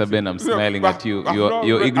 Dr. Ben, I'm smiling at you.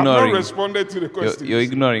 You're ignoring... I've not responded to the question. You're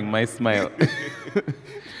ignoring my smile.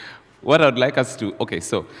 What I'd like us to... Okay,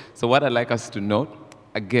 so what I'd like us to note,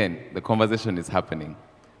 again, the conversation is happening.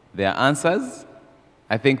 There are answers.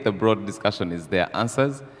 I think the broad discussion is there are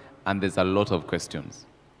answers, and there's a lot of questions.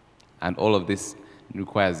 And all of this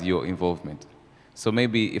requires your involvement. So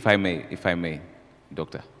maybe, if I may,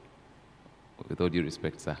 Doctor, with all due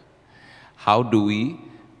respect, sir, how do we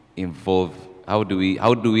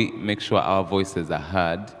make sure our voices are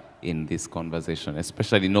heard in this conversation,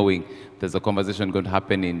 especially knowing there's a conversation going to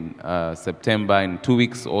happen in September, in 2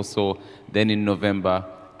 weeks or so, then in November.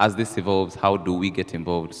 As this evolves, how do we get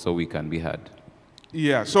involved so we can be heard?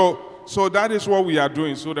 Yeah, so that is what we are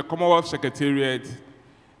doing. So the Commonwealth Secretariat,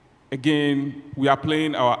 again, we are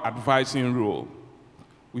playing our advising role.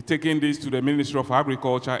 We're taking this to the Ministry of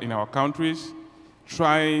Agriculture in our countries,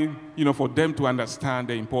 trying, for them to understand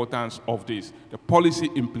the importance of this, the policy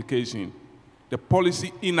implication, the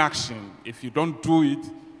policy inaction. If you don't do it,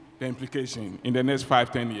 the implication in the next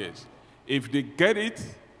 5-10 years. If they get it,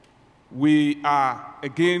 we are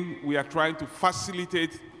trying to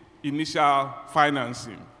facilitate initial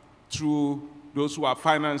financing through those who are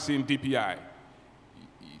financing DPI.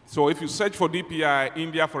 So if you search for DPI,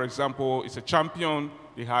 India, for example, is a champion.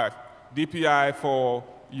 They have DPI for,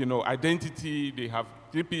 identity. They have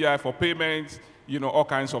DPI for payments, all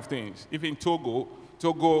kinds of things. Even Togo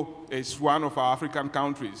is one of our African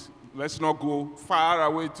countries. let's not go far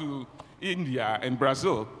away to India and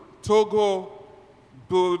Brazil. Togo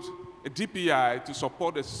built a DPI to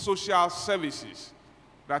support the social services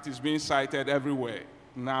that is being cited everywhere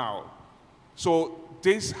now. So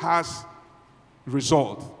this has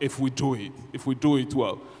result if we do it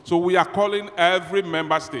well. So we are calling every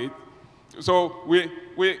member state. So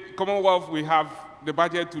Commonwealth, we have the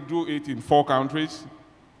budget to do it in 4 countries.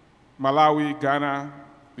 Malawi, Ghana,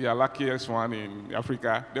 we are luckiest one in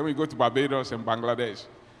Africa. Then we go to Barbados and Bangladesh.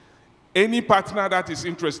 Any partner that is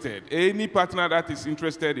interested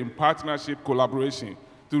in partnership, collaboration,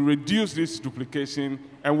 to reduce this duplication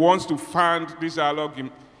and wants to fund this dialogue,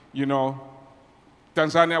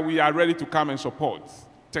 Tanzania, we are ready to come and support.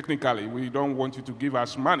 Technically, we don't want you to give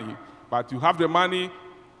us money, but you have the money.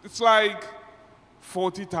 It's like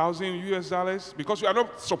 40,000 US dollars, because we are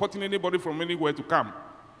not supporting anybody from anywhere to come.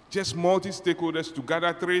 Just multi-stakeholders to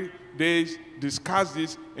gather 3 days, discuss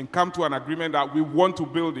this, and come to an agreement that we want to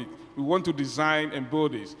build it. We want to design and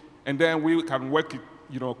build this. And then we can work it,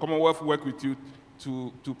 Commonwealth work with you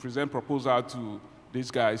to present proposal to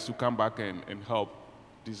these guys to come back and help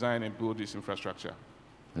design and build this infrastructure.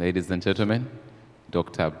 Ladies and gentlemen,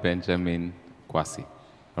 Dr. Benjamin Kwasi.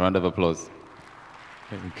 A round of applause.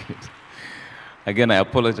 Very good. Again, I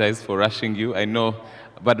apologize for rushing you. I know,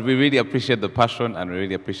 but we really appreciate the passion and we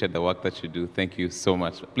really appreciate the work that you do. Thank you so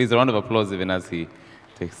much. Please, a round of applause even as he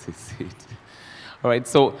takes his seat. All right,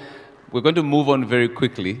 so we're going to move on very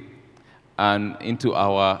quickly and into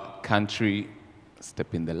our country.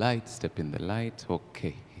 Step in the light, step in the light.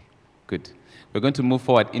 Okay, good. We're going to move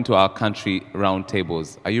forward into our country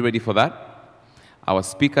roundtables. Are you ready for that? Our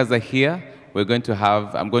speakers are here.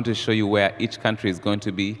 I'm going to show you where each country is going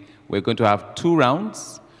to be. We're going to have 2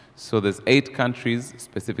 rounds. So there's 8 countries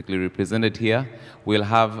specifically represented here. We'll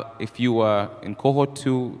have, if you were in cohort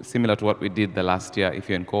 2, similar to what we did the last year, if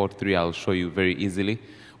you're in cohort 3, I'll show you very easily.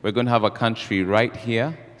 We're going to have a country right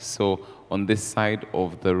here. So on this side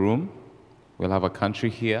of the room, we'll have a country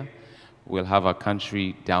here. We'll have a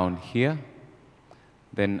country down here,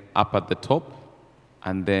 then up at the top,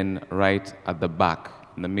 and then right at the back,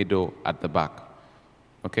 in the middle at the back.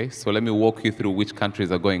 Okay, so let me walk you through which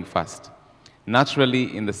countries are going first.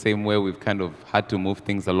 Naturally, in the same way we've kind of had to move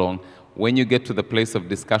things along, when you get to the place of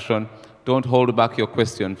discussion, don't hold back your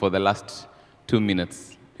question for the last 2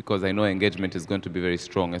 minutes, because I know engagement is going to be very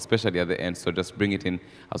strong, especially at the end, so just bring it in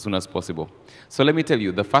as soon as possible. So let me tell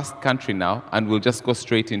you, the first country now, and we'll just go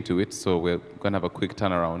straight into it, so we're going to have a quick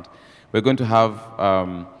turnaround. We're going to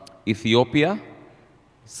have Ethiopia,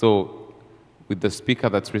 so with the speaker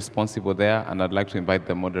that's responsible there, and I'd like to invite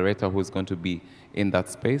the moderator who's going to be in that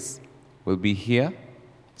space, will be here.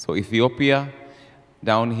 So Ethiopia,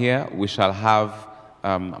 down here, we shall have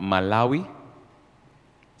Malawi.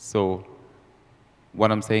 So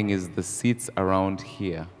what I'm saying is the seats around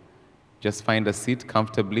here. Just find a seat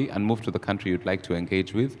comfortably and move to the country you'd like to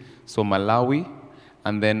engage with. So Malawi,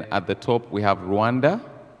 and then at the top we have Rwanda.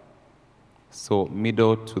 So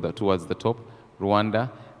middle towards the top,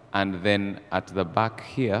 Rwanda, and then at the back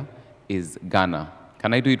here is Ghana.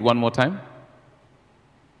 Can I do it one more time?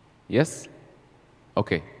 Yes?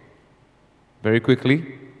 Okay. Very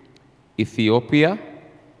quickly. Ethiopia,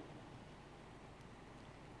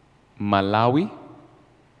 Malawi,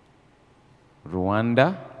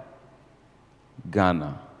 Rwanda,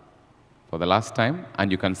 Ghana. For the last time,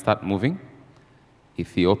 and you can start moving.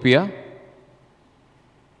 Ethiopia,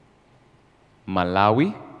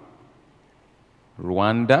 Malawi,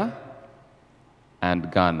 Rwanda, and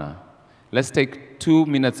Ghana. Let's take 2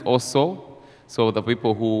 minutes or so the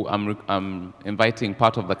people who I'm inviting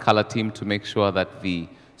part of the color team to make sure that the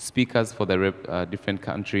speakers for the different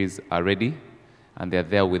countries are ready and they're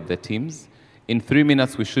there with the teams. In 3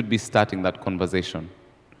 minutes, we should be starting that conversation.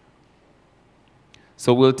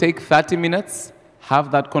 So we'll take 30 minutes,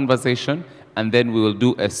 have that conversation, and then we will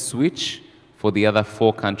do a switch for the other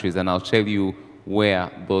 4 countries, and I'll tell you where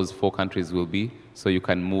those 4 countries will be so you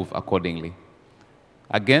can move accordingly.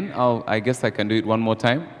 Again, I guess I can do it one more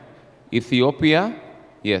time. Ethiopia,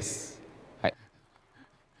 yes.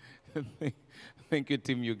 Thank you,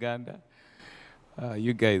 Team Uganda.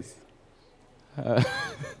 You guys.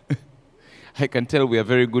 I can tell we are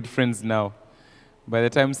very good friends now. By the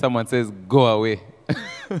time someone says, go away.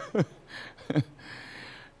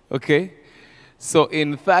 Okay? So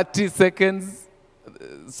in 30 seconds,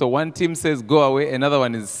 so one team says, go away, another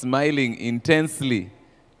one is smiling intensely,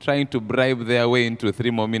 trying to bribe their way into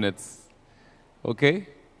 3 more minutes. Okay?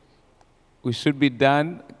 We should be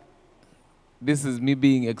done. This is me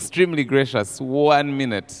being extremely gracious. 1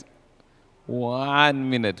 minute. 1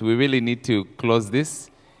 minute. We really need to close this.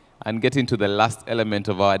 and get into the last element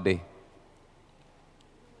of our day.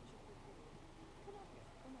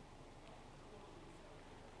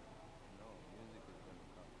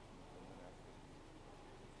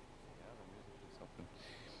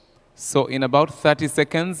 So in about 30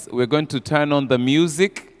 seconds, we're going to turn on the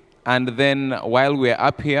music, and then while we're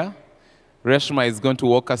up here, Reshma is going to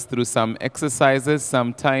walk us through some exercises,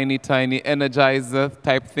 some tiny energizer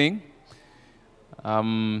type thing.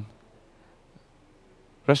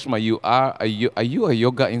 Reshma, are you a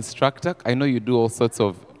yoga instructor? I know you do all sorts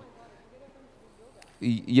of...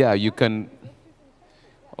 Yeah, you can...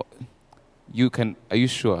 Are you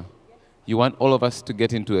sure? You want all of us to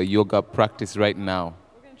get into a yoga practice right now?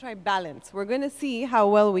 We're going to try balance. We're going to see how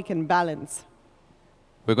well we can balance.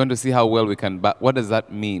 We're going to see how well we can... What does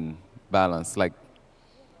that mean, balance? Like,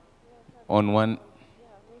 on one... Yeah,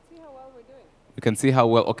 we'll see how well we're doing. We can see how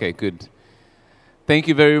well... Okay, good. Thank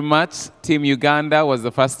you very much. Team Uganda was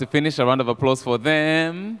the first to finish. A round of applause for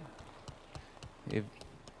them.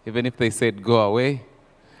 Even if they said go away.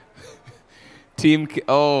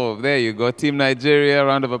 There you go. Team Nigeria,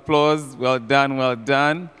 round of applause. Well done, well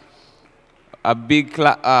done. A big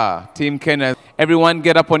clap. Team Kenya. Everyone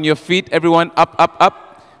get up on your feet. Everyone up. Up.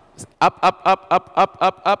 Everyone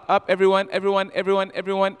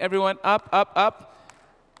up.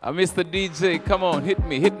 Mr. DJ, come on, hit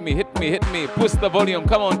me. Push the volume,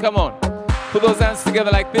 come on. Put those hands together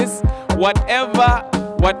like this. Whatever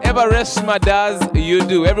Reshma does, you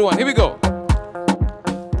do. Everyone, here we go.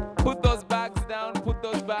 Put those bags down.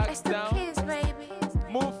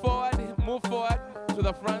 Move forward to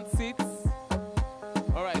the front seats.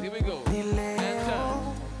 All right, here we go.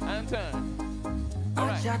 And turn. All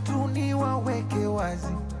right.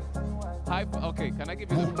 Okay, can I give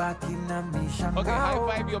you the... Okay, high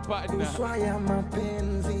five your partner.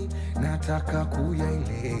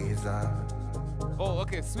 Oh,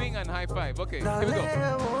 okay, swing and high five. Okay, here we go.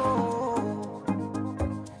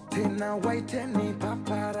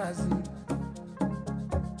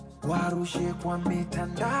 Warushe kwa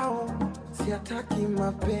mitandao, siataki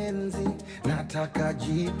mapenzi, nataka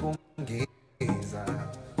jipongeza.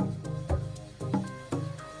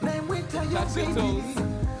 Touch your toes.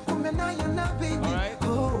 All right.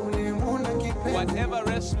 Whatever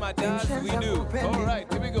Reshma does, we do. All right,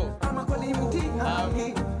 here we go. All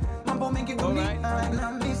right.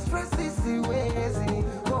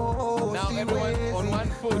 Now everyone on one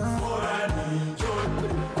foot.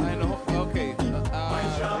 I know. Okay.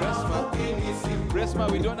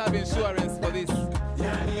 Reshma, we don't have insurance for this.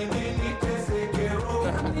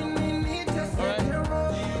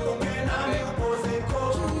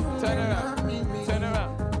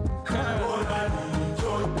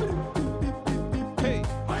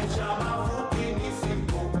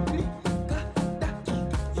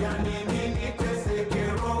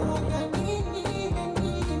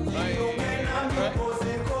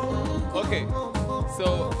 Okay,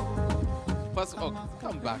 so first of all,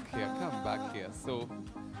 come back here.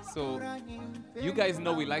 So you guys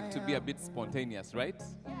know we like to be a bit spontaneous, right?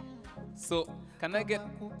 So can I get,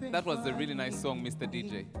 that was a really nice song, Mr.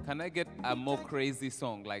 DJ. Can I get a more crazy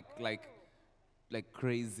song, like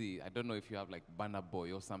crazy? I don't know if you have like Burna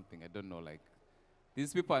Boy or something. I don't know, like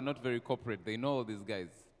these people are not very corporate. They know all these guys.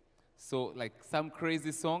 So like some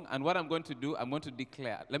crazy song, and what I'm going to do, I'm going to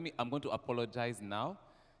declare. I'm going to apologize now,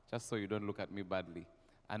 just so you don't look at me badly.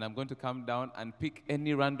 And I'm going to come down and pick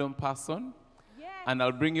any random person, and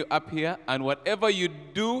I'll bring you up here, and whatever you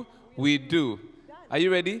do, we do. Are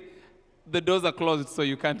you ready? The doors are closed, so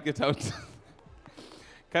you can't get out.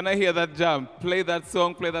 Can I hear that jump? Play that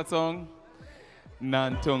song.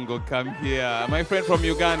 Nantongo, come here. My friend from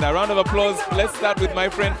Uganda. A round of applause. Let's start with my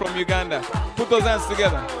friend from Uganda. Put those hands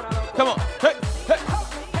together. Come on. Hey, hey.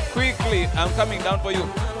 Quickly, I'm coming down for you.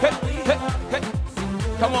 Hey, hey, hey.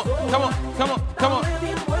 Come on.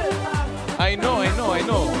 I know.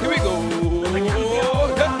 Here we go.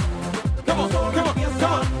 Come on.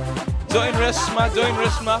 Join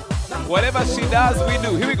Reshma. Whatever she does, we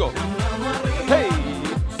do. Here we go. Hey.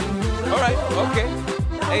 All right. Okay.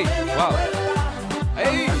 Hey. Wow.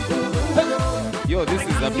 Hey. Yo, this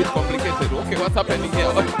is a bit complicated. Okay, what's happening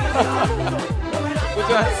here? Put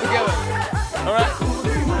your hands together. All right.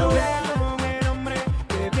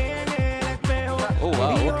 Oh,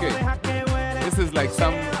 wow. Okay. This is like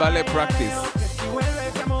some ballet practice.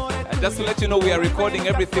 And just to let you know, we are recording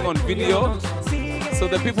everything on video. So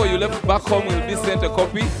the people you left back home will be sent a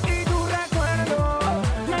copy.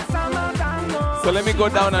 So let me go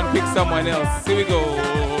down and pick someone else. Here we go.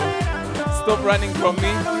 Stop running from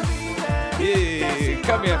me. Yeah,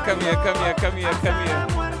 come here.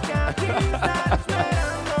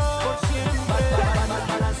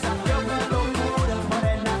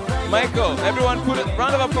 Michael, everyone put a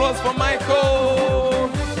round of applause for Michael.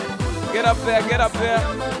 Get up there, get up there.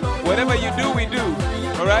 Whatever you do, we do.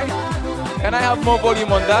 All right? Can I have more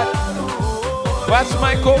volume on that? Watch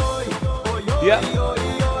Michael. Yeah.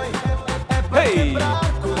 Hey.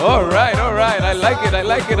 All right, all right. I like it, I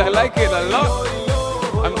like it, I like it a lot.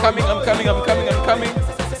 I'm coming, I'm coming, I'm coming, I'm coming.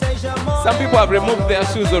 Some people have removed their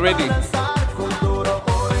shoes already.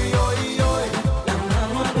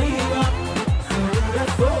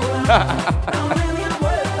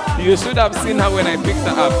 You should have seen her when I picked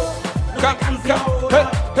her up. Come, come, hey,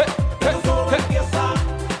 hey, hey, hey.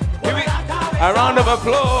 Give me a round of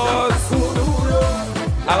applause.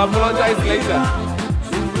 I'll apologize later.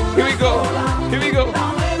 Here we go, here we go.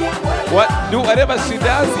 What? Do whatever she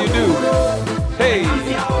does, you do. Hey.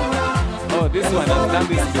 Oh, this one has done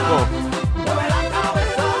this before.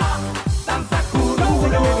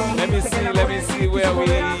 Let me see where we...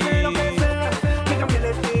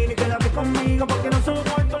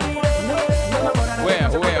 Where?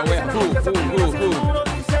 Who?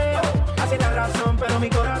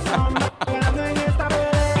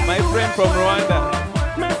 My friend from Rwanda.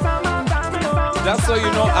 Just so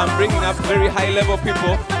you know, I'm bringing up very high-level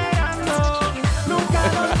people.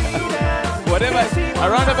 Whatever, a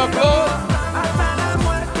round of applause.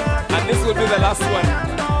 And this will be the last one.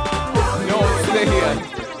 No, stay here.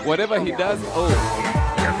 Whatever he does, oh.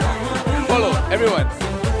 Follow, everyone.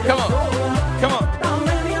 Come on, come on.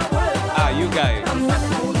 Ah, you guys.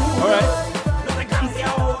 All right.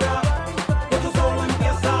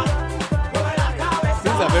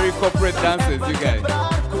 These are very corporate dances, you guys.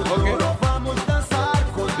 Okay.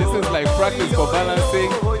 This is like practice for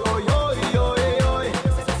balancing.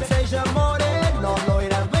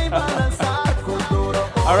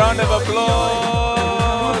 A round of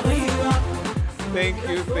applause. Thank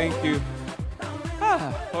you, thank you.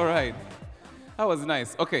 All right. That was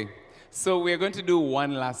nice. Okay, so we're going to do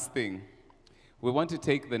one last thing. We want to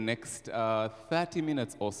take the next 30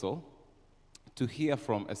 minutes or so to hear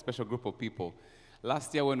from a special group of people.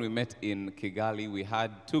 Last year when we met in Kigali, we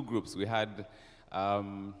had two groups. We had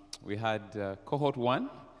cohort 1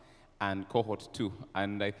 and cohort 2.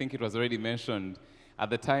 And I think it was already mentioned at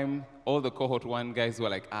the time, all the cohort 1 guys were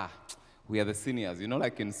like, we are the seniors. You know,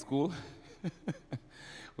 like in school,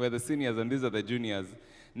 we're the seniors and these are the juniors.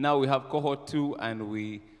 Now we have cohort 2 and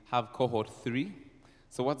we have cohort 3.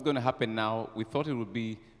 So what's going to happen now, we thought it would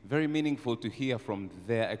be very meaningful to hear from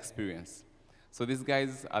their experience. So these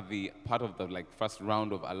guys are the part of the first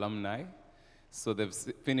round of alumni. So they've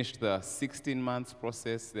finished the 16 months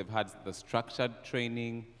process. They've had the structured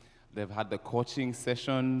training. They've had the coaching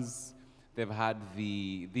sessions. They've had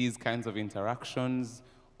these kinds of interactions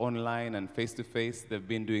online and face-to-face. They've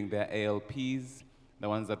been doing their ALPs, the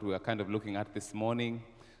ones that we were kind of looking at this morning.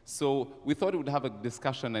 So we thought we would have a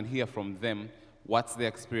discussion and hear from them what's their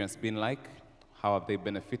experience been like, how have they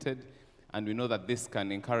benefited, and we know that this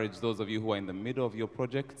can encourage those of you who are in the middle of your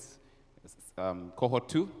projects, cohort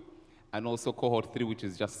 2, and also cohort 3, which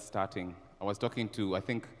is just starting. I was talking to, I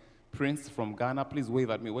think, Prince from Ghana. Please wave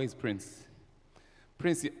at me. Where is Prince?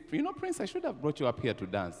 Prince, you know, Prince, I should have brought you up here to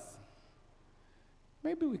dance.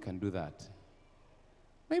 Maybe we can do that.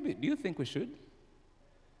 Maybe, do you think we should?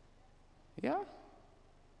 Yeah?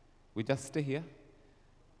 We just stay here?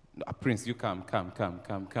 No, Prince, you come.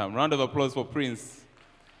 Round of applause for Prince.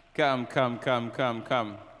 Come.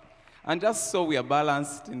 And just so we are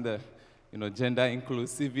balanced in the, gender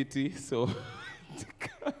inclusivity, so.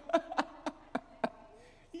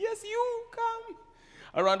 Yes, you come.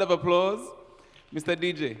 A round of applause. Mr.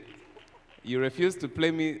 DJ, you refused to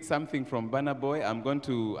play me something from Burna Boy. I'm going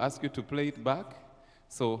to ask you to play it back.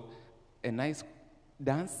 So, a nice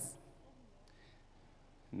dance.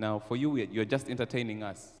 Now, for you, you're just entertaining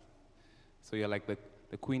us. So you're like the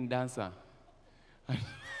queen dancer.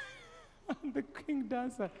 I'm the king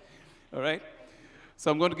dancer. All right? So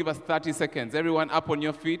I'm going to give us 30 seconds. Everyone up on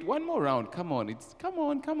your feet. One more round. Come on. Come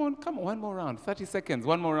on. One more round. 30 seconds.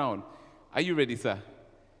 One more round. Are you ready, sir?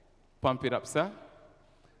 Pump it up, sir.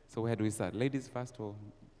 So where do we start? Ladies first or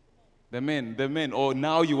the men? Oh,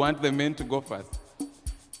 now you want the men to go first.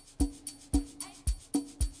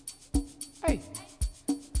 Hey.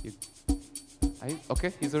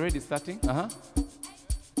 Okay, he's already starting.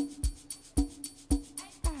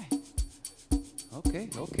 Okay.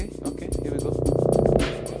 Here we go.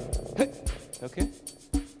 Hey. Okay.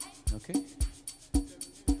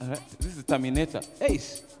 All right. This is Terminator. Hey,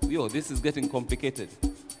 yo, this is getting complicated.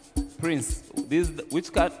 Prince, this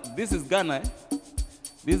is Ghana. Eh?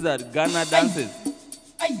 These are Ghana dances.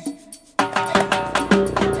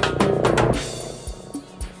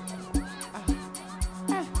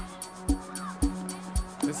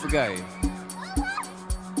 this guy.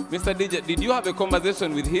 Mr. DJ, did you have a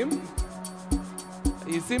conversation with him?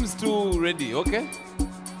 He seems too ready, okay?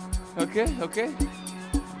 Okay, okay.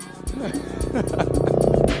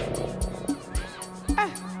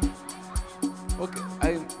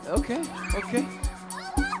 Okay, okay.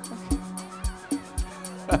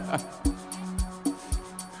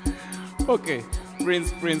 Okay,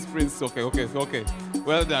 Prince, okay.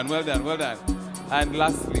 Well done. And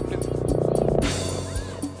lastly,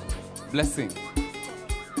 Blessing.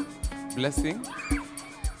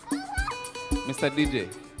 Mr. DJ.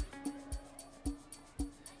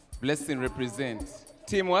 Blessing represents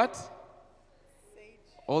team what?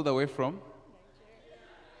 All the way from?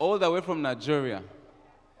 All the way from Nigeria.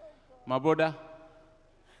 My brother,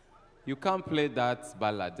 you can't play that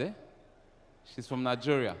ballad, eh? She's from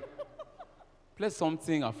Nigeria. Play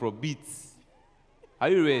something Afrobeat. Are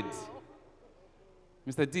you ready?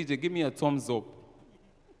 Mr. DJ, give me a thumbs up.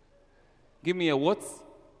 Give me a what?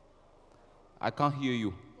 I can't hear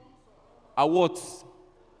you. A what?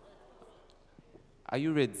 Are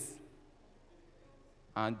you ready?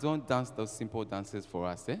 And don't dance those simple dances for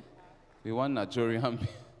us, eh? We want Nigerian.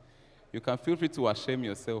 You can feel free to shame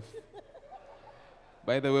yourself.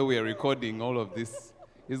 By the way, we are recording all of this.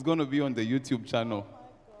 It's going to be on the YouTube channel.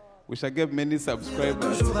 We shall get many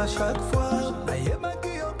subscribers.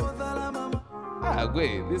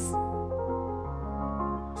 Wait, this.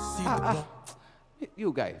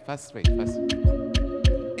 You guy, fast.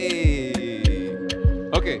 Hey.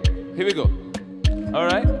 Okay, here we go. All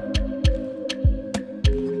right.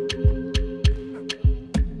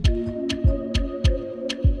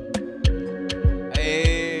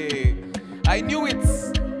 Hey, I knew it.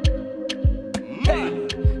 Hey,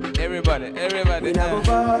 everybody.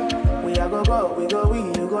 We go go, we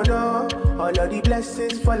you go know. All of the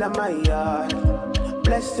blessings fall on my yard.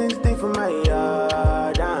 Blessings stay for my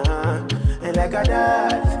yard. And like a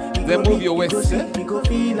dad. Then move your waist. Move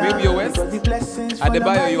your waist. At the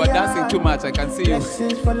bio, you are dancing too much. I can see you.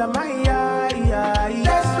 Blessings fall on my yard.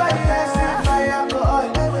 That's why blessings my alcohol.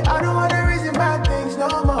 I don't want to reason bad things no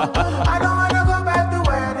more. I don't want to go back to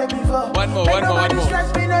where I did before. One more. Stress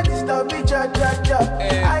me, not disturb me,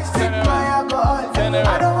 I sip my alcohol.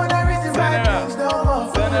 I don't want to reason bad things no more.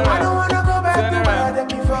 I don't want to go back to where I did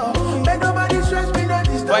before. Make nobody stress me, not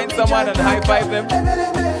disturb me. Find someone and high five them.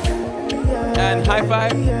 And high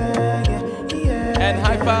five. And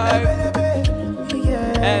high five.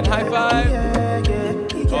 And high five.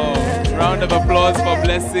 Oh, round of applause for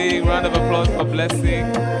Blessing.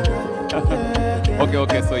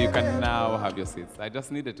 Okay, so you can now have your seats. I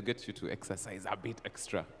just needed to get you to exercise a bit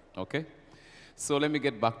extra, okay? So let me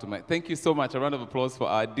get back to thank you so much. A round of applause for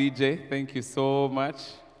our DJ. Thank you so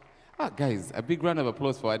much. Guys, a big round of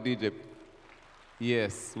applause for our DJ.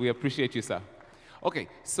 Yes, we appreciate you, sir. Okay,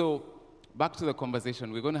 so back to the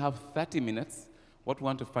conversation. We're going to have 30 minutes. What we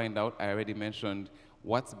want to find out, I already mentioned,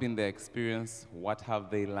 what's been their experience, what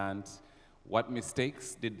have they learned, what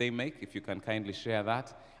mistakes did they make, if you can kindly share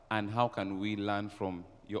that, and how can we learn from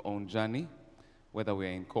your own journey, whether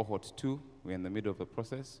we're in cohort 2, we're in the middle of the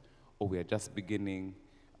process, or we're just beginning.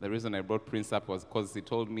 The reason I brought Prince up was because he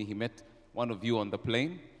told me he met one of you on the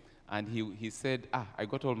plane, and he said, I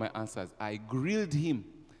got all my answers. I grilled him.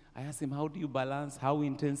 I asked him, how do you balance? How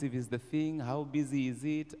intensive is the thing? How busy is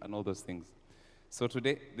it? And all those things. So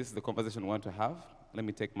today, this is the conversation we want to have. Let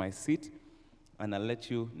me take my seat, and I'll let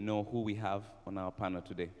you know who we have on our panel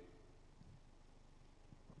today.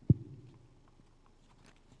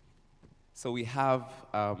 So we have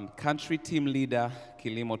country team leader,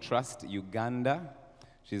 Kilimo Trust, Uganda.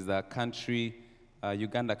 She's the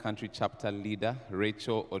Uganda country chapter leader,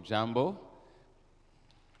 Rachel Ojambo.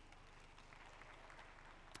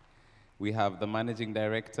 We have the managing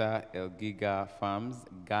director, El Giga Farms,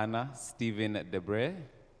 Ghana, Stephen Debre.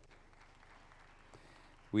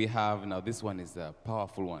 We have, now this one is a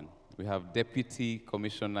powerful one. We have Deputy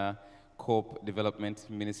Commissioner, Corp Development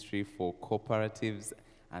Ministry for Cooperatives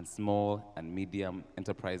and Small and Medium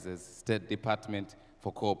Enterprises, State Department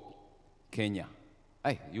for Corp, Kenya.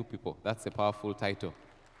 Hey, you people, that's a powerful title.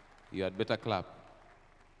 You had better clap.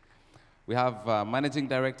 We have Managing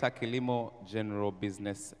Director, Kilimo General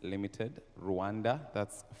Business Limited, Rwanda.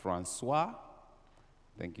 That's Francois.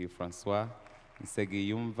 Thank you, Francois. Nsegi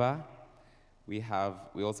Yumva. We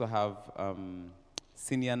also have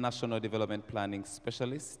Senior National Development Planning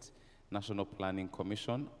Specialist, National Planning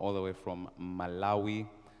Commission, all the way from Malawi,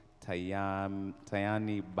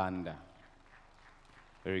 Tayani Banda.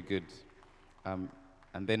 Very good. And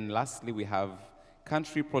then lastly, we have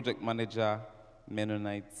Country Project Manager,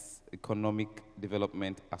 Mennonites Economic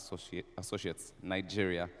Development Associates,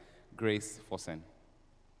 Nigeria, Grace Fossen.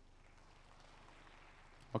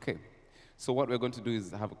 Okay, so what we're going to do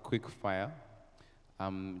is have a quick fire.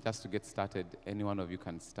 Just to get started, any one of you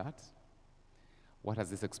can start. What has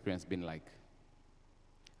this experience been like?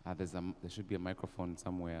 There should be a microphone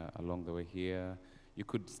somewhere along the way here. You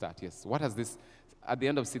could start, yes. What has this, at the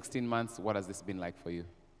end of 16 months, what has this been like for you?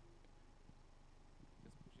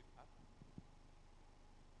 Just push it up.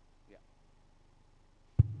 Yeah.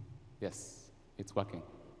 Yes, it's working.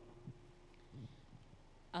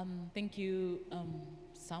 Thank you,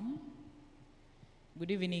 Sam.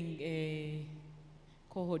 Good evening,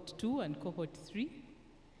 cohort 2 and cohort 3.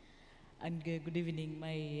 And good evening,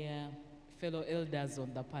 my fellow elders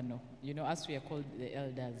on the panel. You know, as we are called the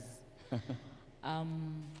elders.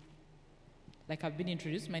 Like I've been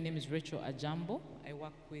introduced, my name is Rachel Ajambo. I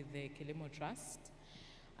work with the Kelemo Trust.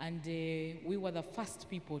 And we were the first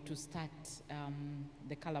people to start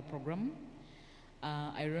the COLOR program.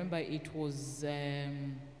 I remember it was the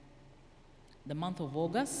month of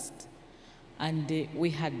August, and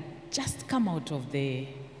we had just come out of the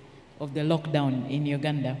lockdown in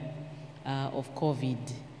Uganda of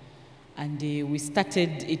COVID. And we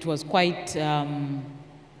started, it was quite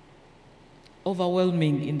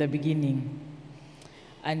overwhelming in the beginning.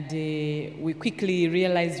 And we quickly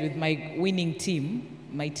realized with my winning team,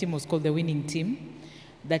 my team was called the winning team,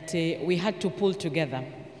 that we had to pull together.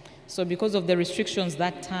 So because of the restrictions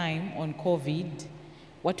that time on COVID,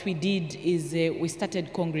 what we did is we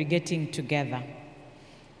started congregating together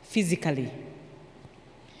physically.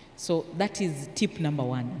 So that is tip number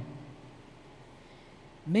 1.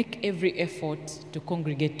 Make every effort to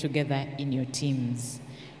congregate together in your teams.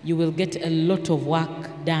 You will get a lot of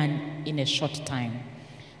work done in a short time.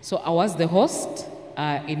 So I was the host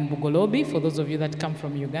in Bugolobi, for those of you that come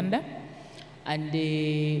from Uganda. And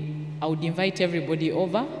I would invite everybody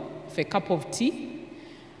over for a cup of tea,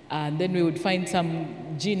 and then we would find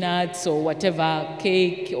some nuts or whatever,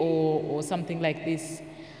 cake or something like this,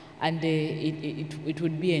 and it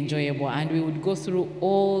would be enjoyable. And we would go through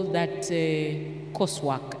all that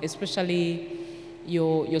coursework, especially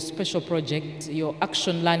your special project, your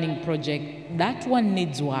action learning project. That one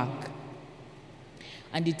needs work,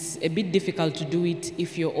 and it's a bit difficult to do it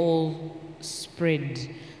if you're all spread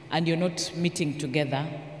and you're not meeting together.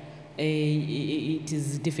 It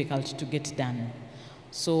is difficult to get done.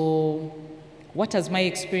 So what has my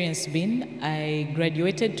experience been? I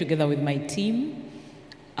graduated together with my team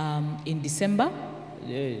in December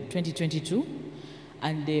 2022.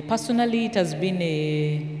 And personally, it has been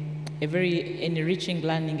a very enriching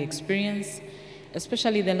learning experience,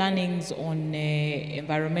 especially the learnings on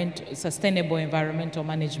sustainable environmental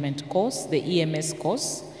management course, the EMS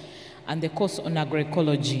course, and the course on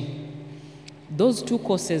agroecology. Those 2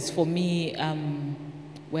 courses for me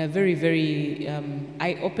were very, very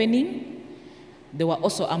eye-opening. They were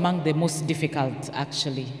also among the most difficult,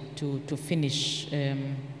 actually, to finish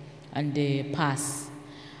and pass.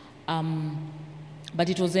 But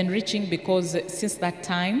it was enriching because since that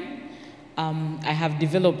time, I have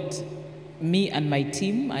developed me and my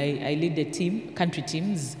team. I lead the team, country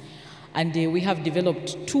teams, and we have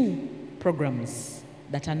developed 2 programs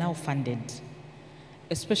that are now funded,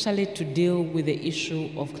 especially to deal with the issue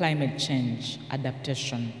of climate change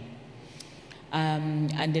adaptation.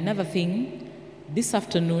 And another thing, this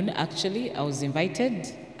afternoon, actually, I was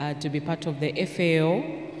invited to be part of the FAO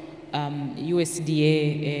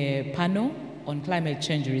USDA panel on climate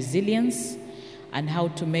change resilience and how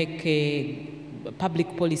to make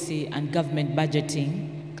public policy and government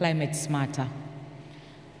budgeting climate smarter.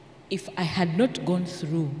 If I had not gone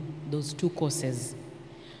through those 2 courses,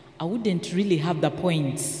 I wouldn't really have the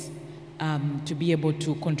points to be able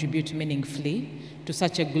to contribute meaningfully to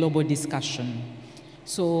such a global discussion.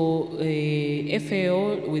 So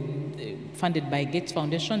FAO, funded by Gates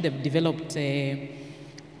Foundation, they've developed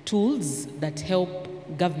tools that help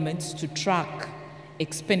governments to track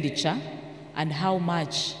expenditure and how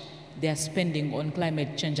much they are spending on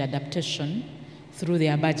climate change adaptation through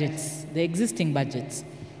their budgets, the existing budgets.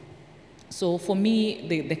 So for me,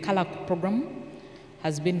 the COLOR program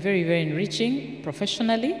has been very, very enriching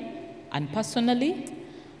professionally and personally.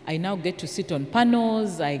 I now get to sit on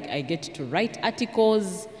panels, I get to write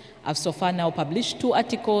articles. I've so far now published 2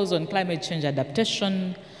 articles on climate change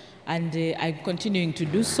adaptation, and I'm continuing to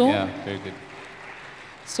do so. Yeah, very good.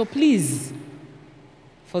 So please,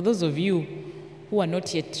 for those of you who are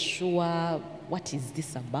not yet sure, what is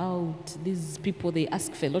this about? These people, they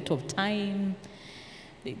ask for a lot of time.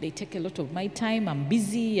 They take a lot of my time. I'm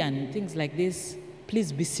busy and things like this.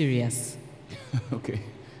 Please be serious. Okay.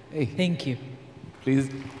 Hey. Thank you. Please,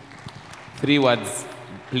 3 words.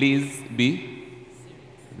 Please be.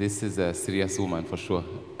 This is a serious woman for sure.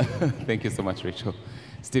 Thank you so much, Rachel.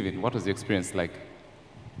 Stephen, what was your experience like?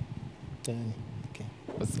 Okay.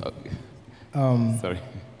 Sorry.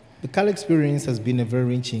 The CAL experience has been a very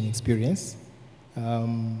enriching experience.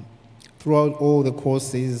 Throughout all the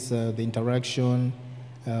courses, the interaction,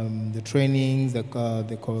 the trainings, the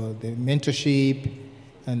mentorship,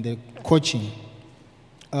 and the coaching.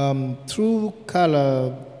 Through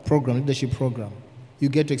CAL program, leadership program, you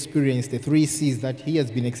get to experience the 3 C's that he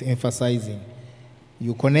has been emphasizing.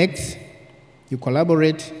 You connect, you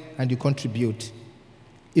collaborate, and you contribute.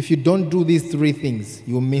 If you don't do these 3 things,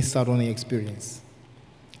 you'll miss out on the experience.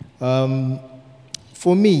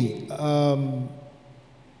 For me,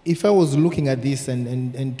 if I was looking at this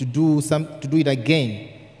and to do it again,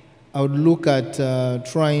 I would look at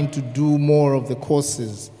trying to do more of the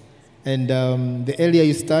courses. And the earlier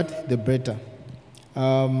you start, the better.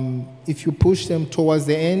 If you push them towards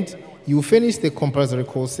the end, you finish the compulsory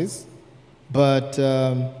courses, but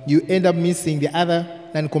you end up missing the other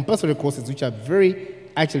non-compulsory courses, which are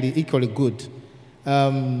actually equally good.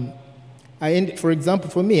 For example,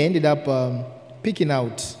 for me, I ended up picking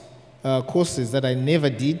out courses that I never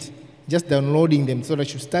did, just downloading them so that I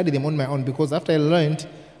should study them on my own, because after I learned,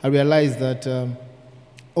 I realized that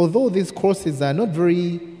although these courses are not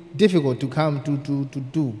very difficult to come to do, to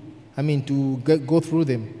go through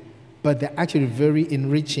them, but they're actually very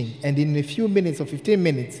enriching. And in a few minutes or 15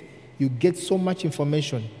 minutes, you get so much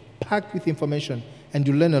information, packed with information, and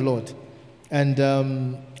you learn a lot. And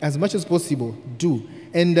as much as possible, do.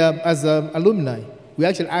 And as alumni, we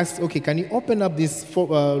actually asked, okay, can you open up this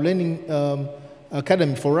learning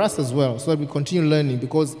academy for us as well, so that we continue learning,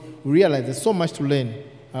 because we realize there's so much to learn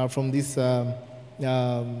from this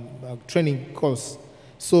training course.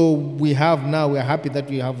 So we're happy that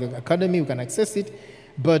we have the academy, we can access it,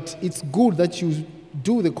 but it's good that you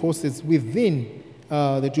do the courses within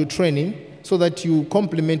your training, so that you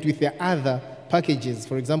complement with the other packages.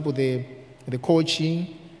 For example, the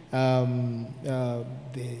coaching, the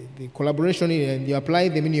collaboration, and you apply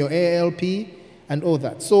them in your ALP and all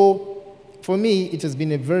that. So for me, it has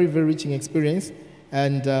been a very, very enriching experience.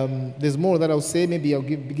 And there's more that I'll say. Maybe I'll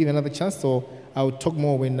give another chance, so I'll talk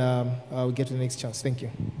more when I'll get to the next chance. Thank you.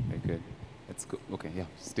 Very good. Let's go. Okay, yeah.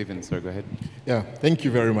 Stephen, sorry, go ahead. Yeah, thank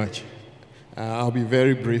you very much. I'll be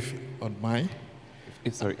very brief on mine.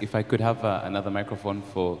 If I could have another microphone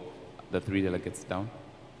for the 3 delegates down.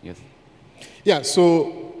 Yes. Yeah,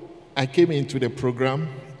 so I came into the program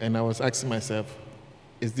and I was asking myself,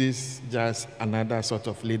 is this just another sort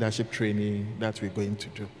of leadership training that we're going to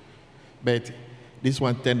do? But this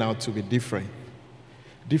one turned out to be different.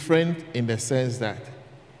 Different in the sense that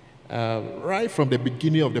right from the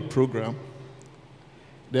beginning of the program,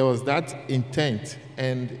 there was that intent,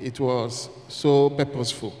 and it was so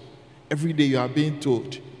purposeful. Every day you are being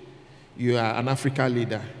told, you are an Africa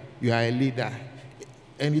leader, you are a leader.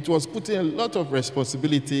 And it was putting a lot of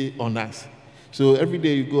responsibility on us. So every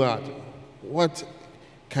day you go out, what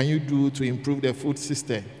can you do to improve the food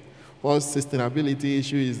system? What sustainability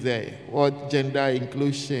issue is there? What gender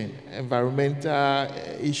inclusion, environmental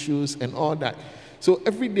issues, and all that. So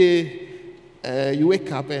every day you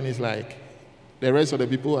wake up and it's like the rest of the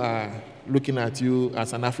people are looking at you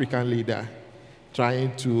as an African leader,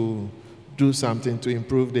 trying to do something to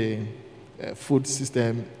improve the food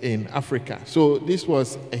system in Africa. So this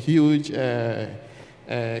was a huge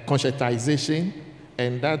conscientization,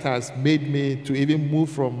 and that has made me to even move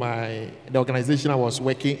from the organization I was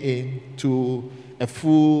working in to a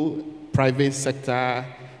full private sector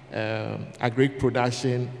agri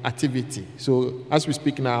production activity. So as we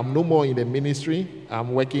speak now, I'm no more in the ministry.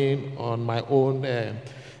 I'm working on my own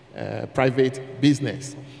private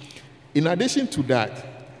business. In addition to that,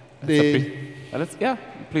 yeah,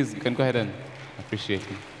 please, you can go ahead and appreciate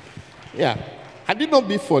it. Yeah, had it not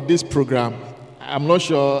been for this program, I'm not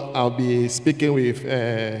sure I'll be speaking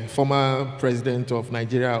with former president of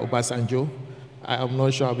Nigeria, Obasanjo. I'm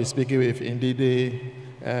not sure I'll be speaking with Ndidi.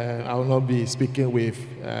 I will not be speaking with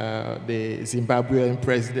the Zimbabwean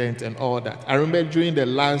president and all that. I remember during the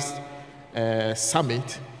last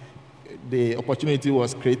summit, the opportunity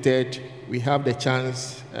was created. We have the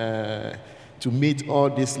chance to meet all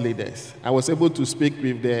these leaders. I was able to speak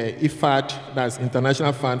with the IFAD, that's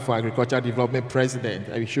International Fund for Agricultural Development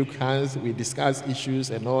president. We shook hands, we discussed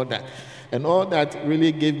issues and all that. And all that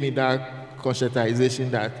really gave me that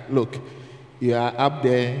conscientization that, look, you are up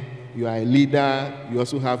there, you are a leader, you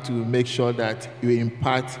also have to make sure that you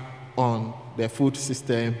impact on the food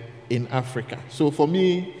system in Africa. So for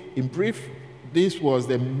me, in brief, this was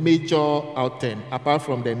the major outcome, apart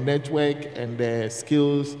from the network and the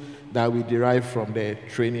skills that we derive from the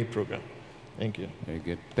training program. Thank you. Very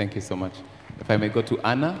good. Thank you so much. If I may go to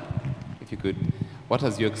Anna, if you could What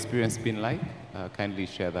has your experience been like? Kindly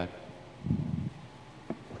share that.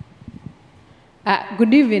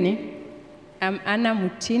 Good evening. I'm Anna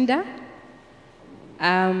Mutinda.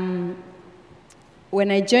 When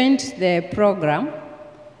I joined the program,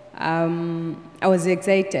 I was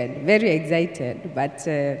excited, very excited, but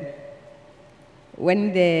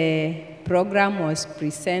when the program was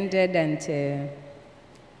presented and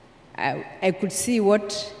I could see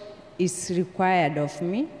what is required of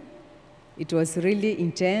me, it was really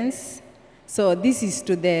intense. So this is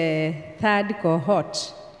to the third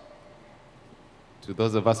cohort. To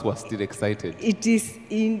those of us who are still excited. It is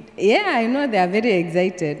yeah, I know they are very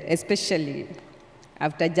excited, especially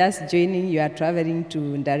after just joining, you are traveling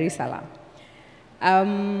to Dar es Salaam.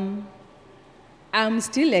 I'm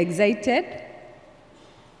still excited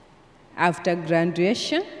after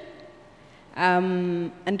graduation.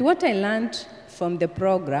 And what I learned from the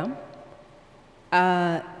program,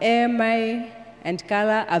 AMI and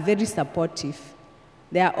CALA are very supportive.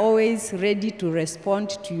 They are always ready to respond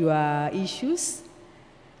to your issues.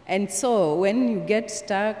 And so when you get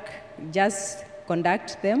stuck, just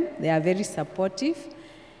contact them. They are very supportive.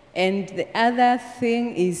 And the other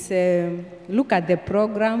thing is look at the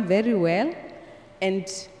program very well and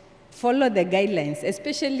follow the guidelines,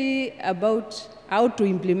 especially about how to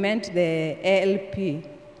implement the ALP,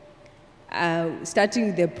 starting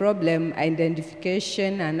with the problem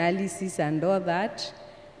identification, analysis, and all that.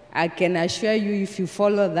 I can assure you, if you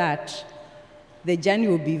follow that, the journey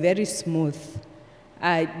will be very smooth.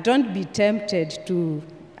 Don't be tempted to,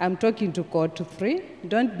 I'm talking to cohort 3,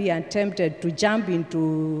 don't be tempted to jump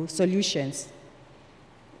into solutions.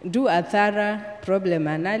 Do a thorough problem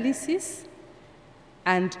analysis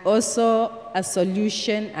and also a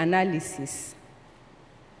solution analysis.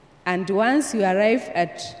 And once you arrive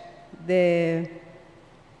at the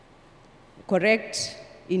correct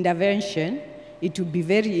intervention, it will be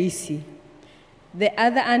very easy. The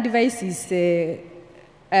other advice is you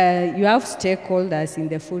have stakeholders in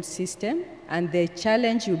the food system, and the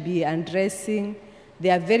challenge you'll be addressing,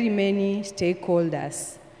 there are very many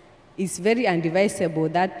stakeholders. It's very advisable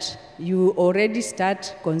that you already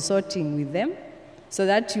start consulting with them so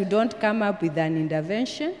that you don't come up with an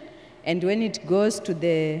intervention, and when it goes to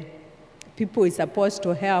the people it's supposed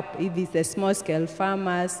to help, if it's the small-scale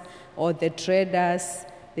farmers or the traders,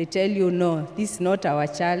 they tell you, no, this is not our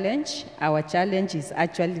challenge. Our challenge is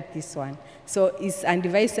actually this one. So it's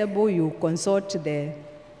advisable you consult the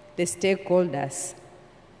stakeholders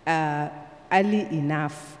early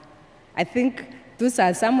enough. I think those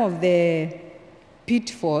are some of the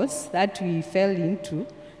pitfalls that we fell into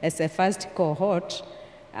as a first cohort.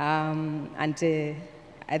 I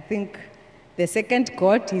think the second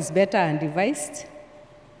cohort is better advised,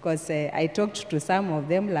 because I talked to some of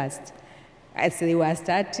them last as they were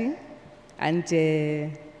starting, and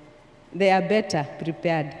they are better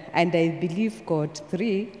prepared. And I believe cohort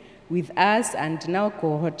 3 with us and now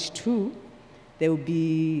cohort 2, there will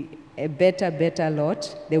be a better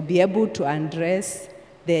lot. They'll be able to address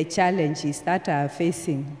the challenges that are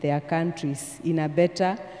facing their countries in a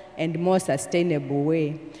better and more sustainable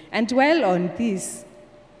way. And while on this,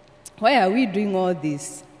 why are we doing all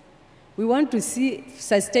this? We want to see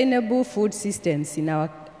sustainable food systems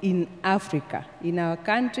in Africa, in our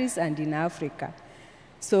countries and in Africa.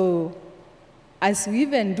 So as we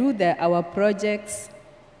even do our projects,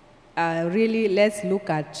 really let's look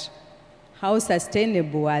at how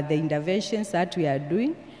sustainable are the interventions that we are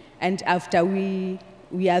doing. And after we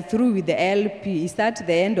are through with the ALP, is that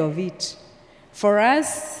the end of it? For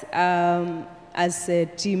us, as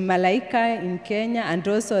Team Malaika in Kenya and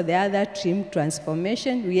also the other team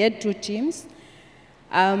Transformation, we had 2 teams.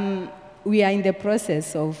 We are in the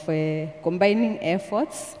process of combining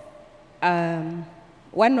efforts.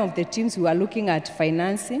 One of the teams, we are looking at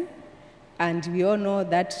financing, and we all know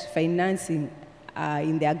that financing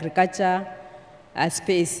in the agriculture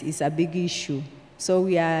space is a big issue. So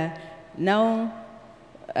we are now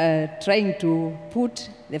trying to put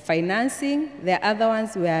the financing. The other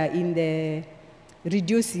ones were in the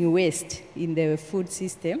reducing waste in the food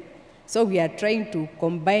system. So we are trying to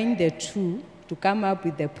combine the 2 to come up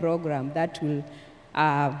with a program that will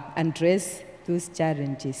address those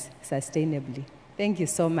challenges sustainably. Thank you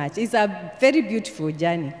so much. It's a very beautiful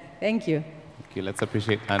journey. Thank you. Thank you. Let's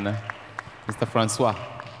appreciate Anna. Mr. Francois,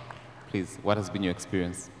 please, what has been your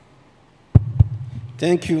experience?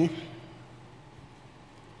 Thank you.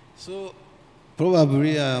 So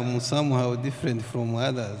probably I'm somehow different from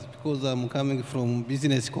others because I'm coming from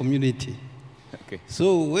business community. Okay.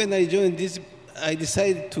 So when I joined this, I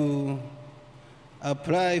decided to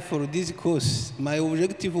apply for this course. My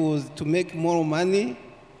objective was to make more money,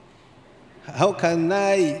 how can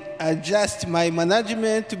I adjust my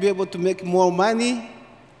management to be able to make more money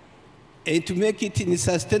and to make it in a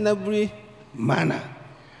sustainable manner.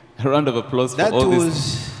 A round of applause for all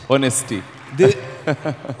this honesty. The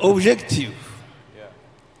objective.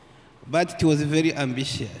 But it was very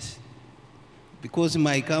ambitious because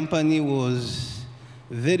my company was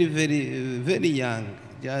very, very, very young,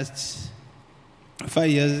 just 5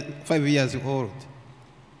 years old.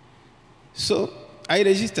 So I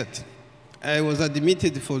registered. I was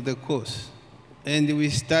admitted for the course, and we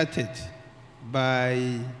started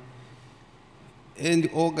by end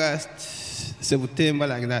August, September,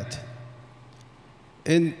 like that.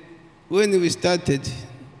 And when we started,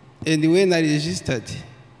 and when I registered,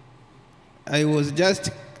 I was just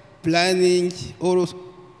planning or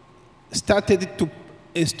started to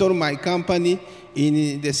install my company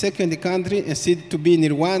in the second country instead to be in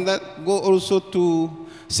Rwanda, go also to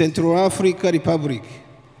Central Africa Republic.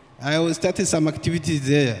 I started some activities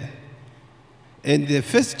there. And the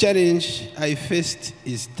first challenge I faced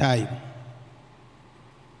is time.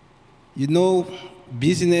 You know,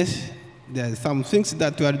 business, there are some things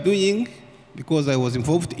that we are doing because I was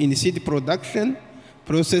involved in seed production,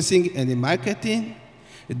 processing and marketing.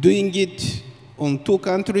 Doing it on 2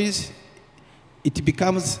 countries, it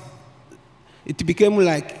became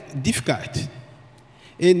like difficult.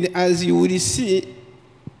 And as you will see,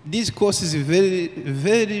 this course is very,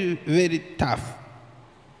 very, very tough.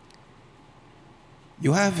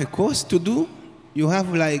 You have a course to do, you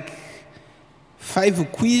have like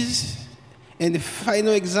 5 quizzes and the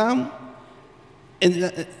final exam,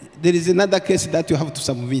 and there is another case that you have to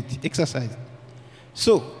submit, exercise.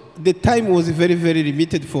 So the time was very, very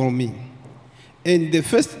limited for me. And the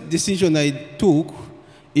first decision I took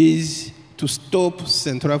is to stop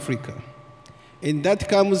Central Africa. And that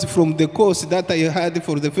comes from the course that I had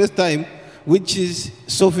for the first time, which is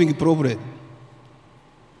solving problem.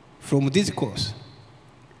 From this course,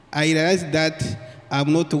 I realized that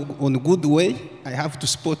I'm not on a good way. I have to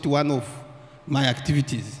spot one of my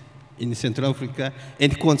activities in Central Africa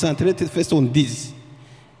and concentrated first on this.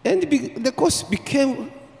 And the course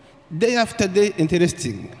became day after day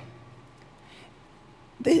interesting.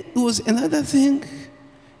 There was another thing,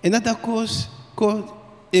 another course called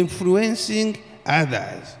influencing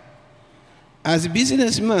others. As a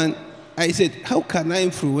businessman, I said, how can I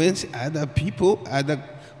influence other people,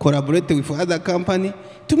 collaborate with other companies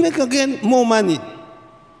to make again more money?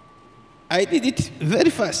 I did it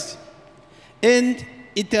very fast. And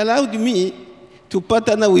it allowed me to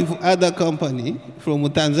partner with other companies from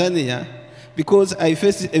Tanzania because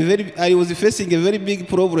I was facing a very big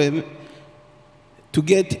problem to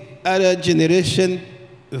get other generation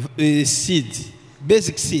seed,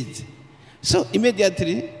 basic seed. So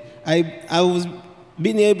immediately, I was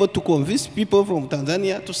being able to convince people from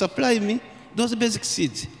Tanzania to supply me those basic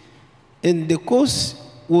seeds. And the course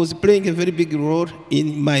was playing a very big role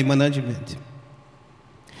in my management.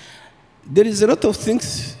 There is a lot of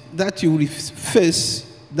things that you will face,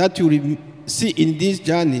 that you will see in this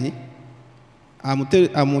journey.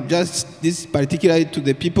 I'm just this particularly to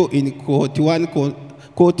the people in cohort 1,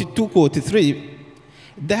 cohort 2, cohort 3,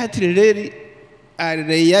 that really are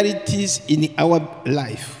realities in our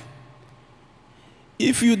life.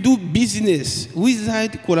 If you do business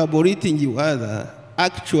without collaborating with others,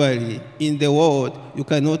 actually in the world you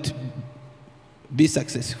cannot be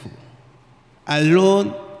successful.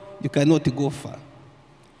 Alone, you cannot go far.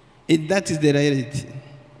 And that is the reality.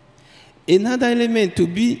 Another element to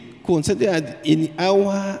be considered in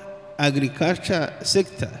our agriculture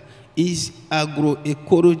sector is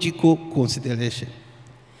agroecological consideration.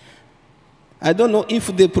 I don't know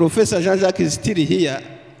if the Professor Jean-Jacques is still here.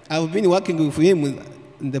 I've been working with him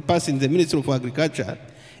in the past in the Ministry of Agriculture,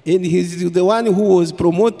 and he's the one who was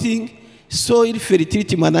promoting soil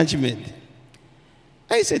fertility management.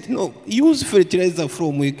 I said, no, use fertilizer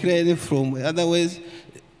from Ukraine, from other ways,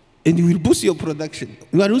 and you will boost your production.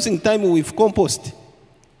 You are losing time with compost.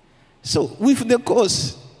 So with the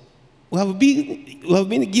course, we have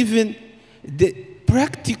been given the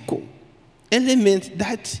practical element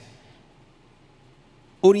that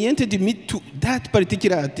oriented me to that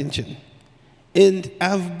particular attention. And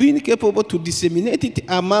I've been capable to disseminate it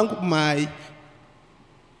among my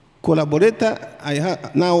collaborators.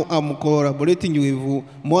 Now I'm collaborating with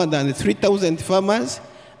more than 3,000 farmers.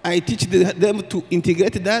 I teach them to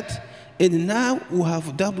integrate that, and now we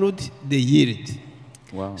have doubled the yield.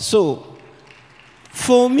 Wow. So,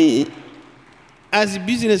 for me, as a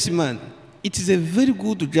businessman, it is a very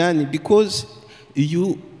good journey because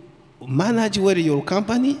you manage well your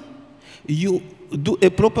company, you do a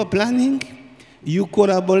proper planning, you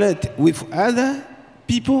collaborate with other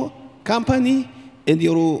people company and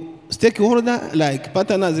your stakeholder, like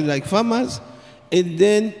partners, like farmers, and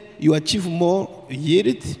then you achieve more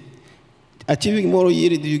yield. Achieving more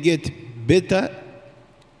yield, you get better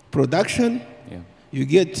production, you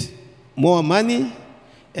get more money,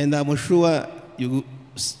 and I'm sure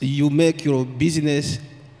you make your business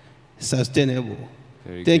sustainable.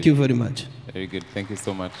 Thank you very much. Very good. Thank you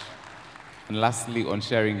so much. And lastly, on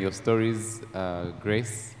sharing your stories,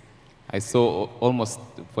 Grace, I saw almost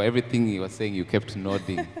for everything you were saying, you kept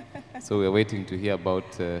nodding. So we're waiting to hear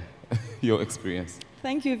about your experience.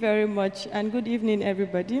 Thank you very much, and good evening,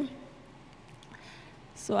 everybody.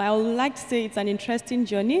 So I would like to say it's an interesting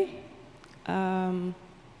journey.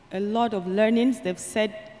 A lot of learnings. They've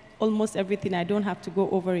said almost everything. I don't have to go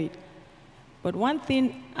over it. But one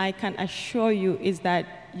thing I can assure you is that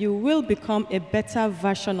you will become a better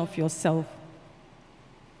version of yourself.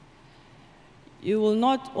 You will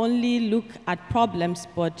not only look at problems,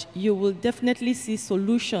 but you will definitely see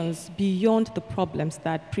solutions beyond the problems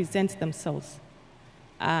that present themselves.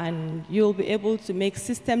 And you'll be able to make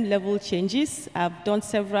system-level changes. I've done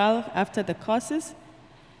several after the courses,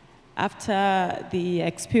 after the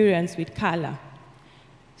experience with Carla.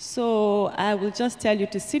 So I will just tell you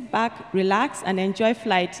to sit back, relax, and enjoy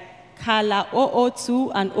flight Carla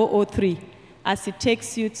 002 and 003 as it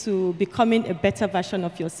takes you to becoming a better version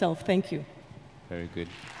of yourself. Thank you. Very good.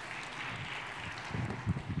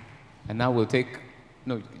 And now we'll take,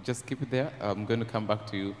 no, just keep it there. I'm going to come back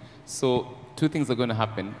to you. So two things are going to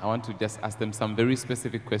happen. I want to just ask them some very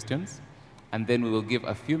specific questions, and then we will give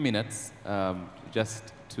a few minutes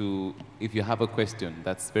just to, if you have a question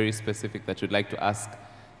that's very specific that you'd like to ask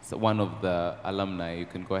one of the alumni, you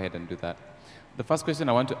can go ahead and do that. The first question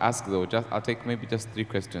I want to ask, though, I'll take maybe just 3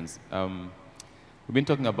 questions. We've been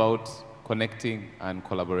talking about connecting and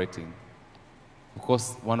collaborating. Of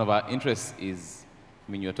course, one of our interests is,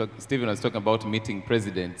 I mean, Stephen was talking about meeting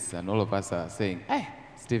presidents, and all of us are saying, hey,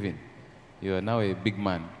 Stephen, you are now a big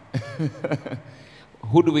man.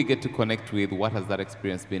 Who do we get to connect with? What has that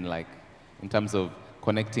experience been like in terms of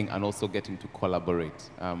connecting and also getting to collaborate?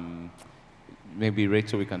 Maybe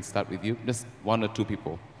Rachel, we can start with you. Just 1 or 2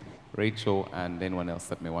 people. Rachel and anyone else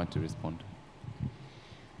that may want to respond.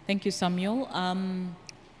 Thank you, Samuel.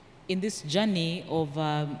 In this journey of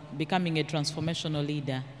becoming a transformational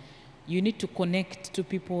leader, you need to connect to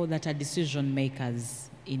people that are decision makers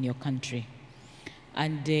in your country.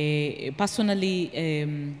 And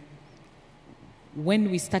personally, when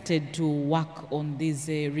we started to work on these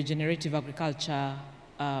regenerative agriculture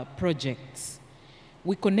projects,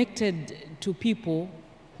 we connected to people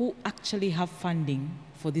who actually have funding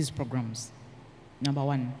for these programs, number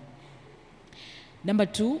 1. Number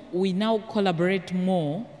 2, we now collaborate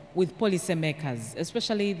more with policymakers,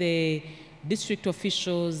 especially the district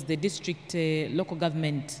officials, the district local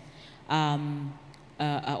government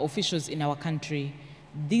officials in our country.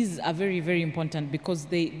 These are very, very important because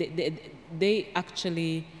they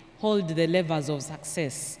actually hold the levers of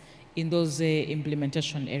success in those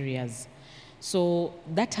implementation areas. So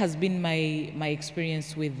that has been my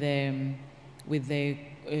experience with the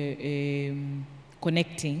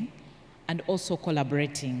connecting and also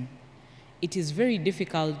collaborating. It is very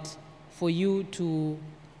difficult for you to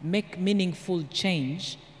make meaningful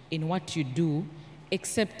change in what you do,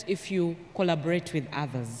 except if you collaborate with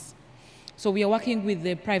others. So we are working with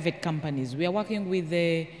the private companies. We are working with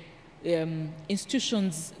the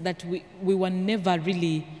institutions that we were never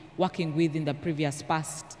really working with in the previous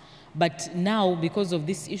past. But now, because of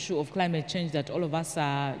this issue of climate change that all of us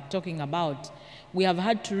are talking about, we have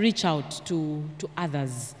had to reach out to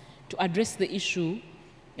others to address the issue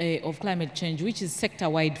of climate change, which is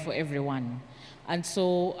sector-wide for everyone. And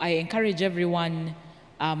so I encourage everyone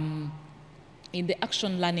in the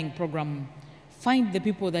Action Learning Program, find the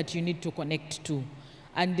people that you need to connect to.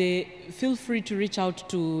 And feel free to reach out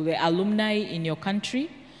to the alumni in your country,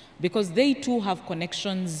 because they too have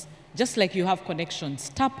connections, just like you have connections.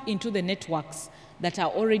 Tap into the networks that are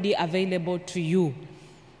already available to you.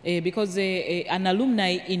 Because an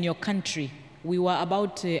alumni in your country, we were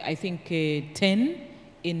about, I think, 10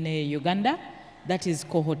 in Uganda. That is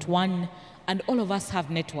cohort 1. And all of us have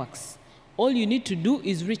networks. All you need to do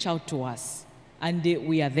is reach out to us. And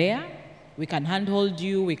we are there. We can handhold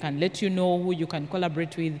you. We can let you know who you can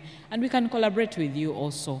collaborate with. And we can collaborate with you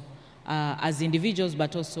also as individuals,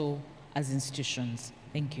 but also as institutions.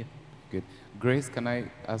 Thank you. Good. Grace, can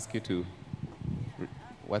I ask you to,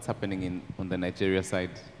 what's happening on the Nigeria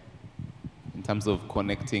side in terms of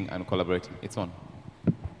connecting and collaborating? It's on.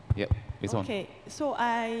 Yep, it's on. Okay, so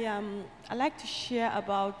I like to share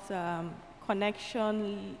about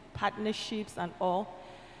connection, partnerships, and all.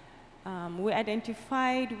 We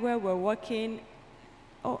identified where we're working.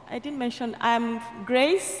 Oh, I didn't mention, I'm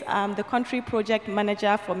Grace. I'm the country project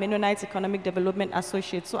manager for Mennonites Economic Development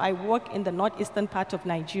Associates. So I work in the northeastern part of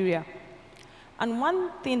Nigeria. And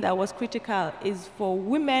one thing that was critical is for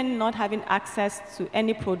women not having access to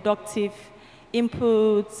any productive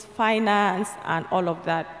inputs, finance, and all of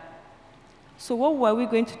that. So what were we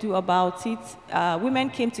going to do about it? Women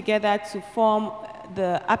came together to form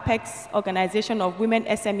the Apex organization of women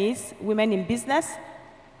SMEs, women in business,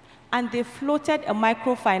 and they floated a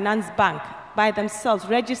microfinance bank by themselves,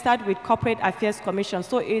 registered with Corporate Affairs Commission.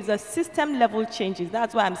 So it's a system-level changes.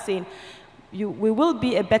 That's why I'm saying we will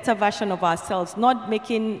be a better version of ourselves, not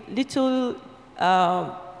making little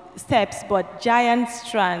steps, but giant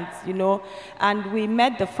strands, you know. And we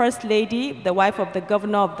met the First Lady, the wife of the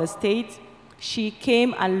governor of the state. She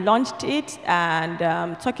came and launched it, and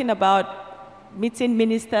talking about meeting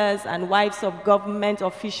ministers and wives of government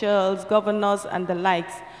officials, governors, and the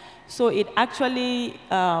likes. So it actually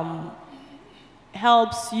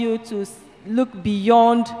helps you to look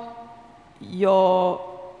beyond your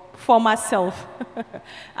former self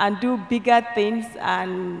and do bigger things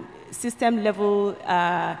and system-level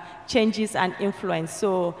changes and influence.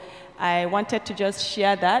 So I wanted to just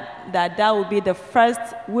share that will be the first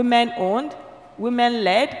women-owned,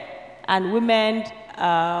 women-led, and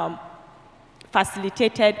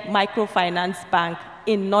women-facilitated microfinance bank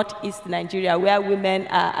in Northeast Nigeria, where women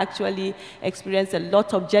actually experience a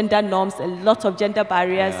lot of gender norms, a lot of gender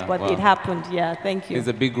barriers, but wow. It happened. Yeah, thank you. It's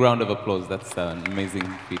a big round of applause. That's an amazing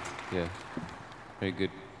feat. Yeah, very good.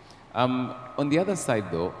 On the other side,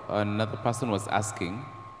 though, another person was asking,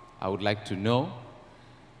 I would like to know,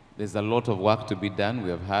 there's a lot of work to be done, we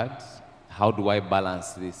have had. How do I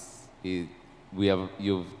balance this?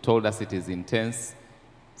 You've told us it is intense.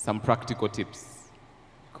 Some practical tips,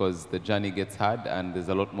 because the journey gets hard and there's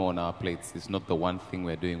a lot more on our plates. It's not the one thing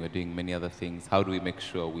we're doing many other things. How do we make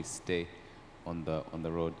sure we stay on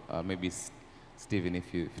the road? Maybe Stephen,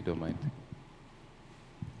 if you don't mind.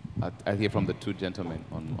 I'll hear from the two gentlemen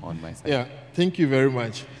on my side. Yeah, thank you very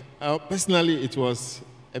much. Personally, it was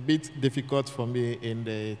a bit difficult for me in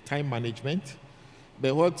the time management.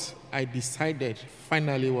 But what I decided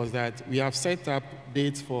finally was that we have set up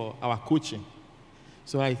dates for our coaching.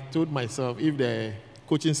 So I told myself, if the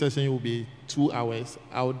coaching session will be 2 hours,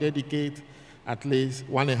 I will dedicate at least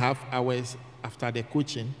 1.5 hours after the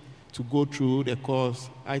coaching to go through the course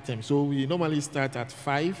items. So we normally start at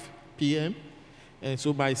 5 p.m. And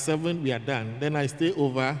so by 7, we are done. Then I stay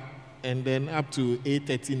over and then up to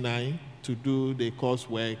 8:39 to do the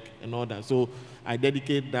coursework and all that. So I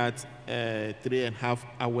dedicate that 3.5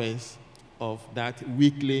 hours of that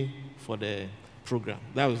weekly for the program.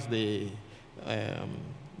 That was the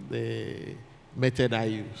method I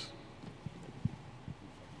use.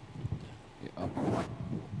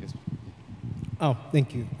 Yes. Oh,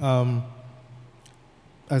 thank you.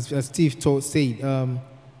 As Steve said,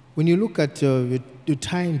 when you look at your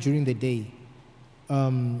time during the day,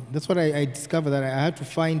 that's what I discovered, that I had to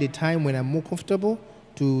find a time when I'm more comfortable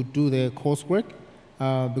to do the coursework,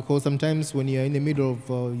 because sometimes when you're in the middle of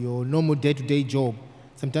your normal day-to-day job,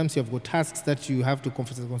 sometimes you have got tasks that you have to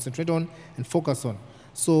concentrate on and focus on.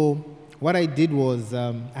 So what I did was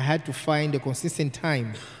I had to find a consistent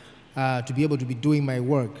time to be able to be doing my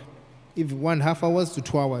work, if 1.5 hours to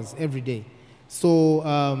 2 hours every day. So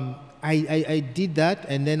I did that,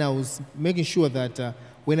 and then I was making sure that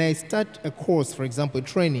when I start a course, for example, a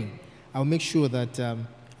training, I'll make sure that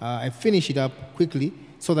I finish it up quickly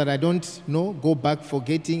so that I don't go back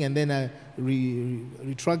forgetting and then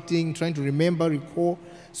retracting, trying to remember, recall.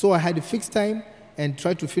 So I had a fixed time and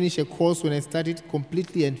tried to finish a course when I started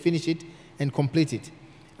completely and finish it and complete it.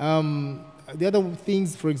 The other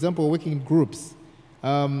things, for example, working in groups,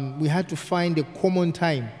 we had to find a common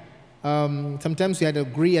time. Sometimes we had to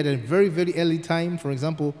agree at a very, very early time. For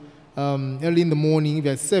example, early in the morning, if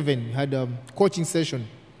at 7, we had a coaching session.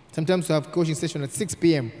 Sometimes we have coaching session at 6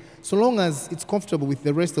 p.m. So long as it's comfortable with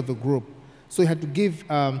the rest of the group. So you had to give,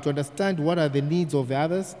 to understand what are the needs of the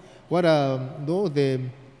others, what are the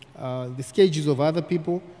schedules of other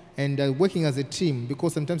people, and working as a team,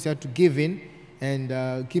 because sometimes you have to give in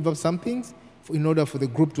and give up some things in order for the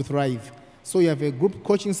group to thrive. So you have a group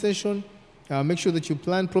coaching session, make sure that you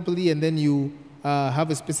plan properly, and then you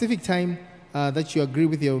have a specific time that you agree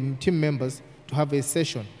with your team members to have a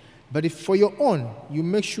session. But if for your own, you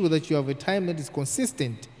make sure that you have a time that is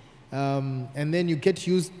consistent, and then you get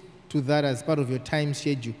used to that as part of your time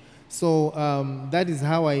schedule. So that is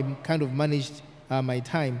how I kind of managed my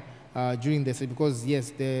time during this, because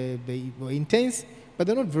yes, they were intense, but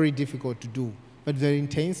they're not very difficult to do, but very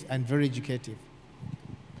intense and very educative.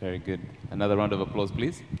 Very good. Another round of applause,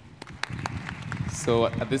 please. So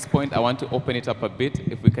at this point, I want to open it up a bit.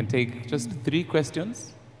 If we can take just 3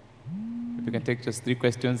 questions. If we can take just 3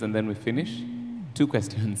 questions and then we finish. 2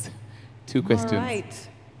 questions. 2 questions. All right.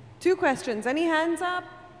 2 questions. Any hands up?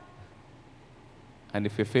 And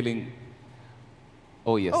if you're feeling,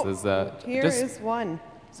 oh yes, there's here is one.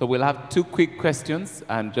 So we'll have 2 quick questions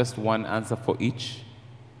and just 1 answer for each,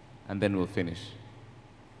 and then we'll finish.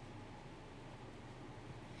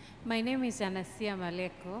 My name is Anasia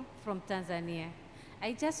Maleko from Tanzania.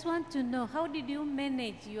 I just want to know, how did you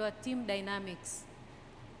manage your team dynamics?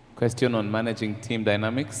 Question on managing team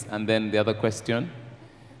dynamics, and then the other question.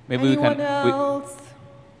 Maybe Anyone we else?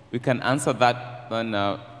 we can answer that.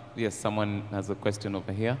 Then yes, someone has a question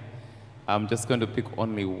over here. I'm just going to pick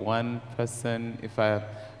only one person. If I,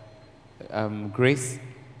 Grace,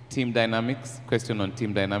 team dynamics, question on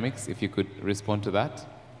team dynamics, if you could respond to that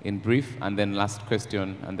in brief, and then last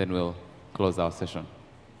question, and then we'll close our session.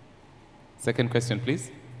 Second question, please.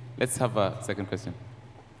 Let's have a second question.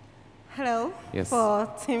 Hello. Yes.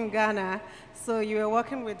 For Team Ghana. So you were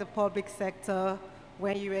working with the public sector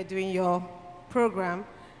when you were doing your program,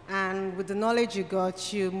 and with the knowledge you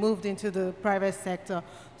got, you moved into the private sector.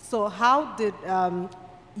 So how did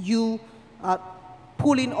you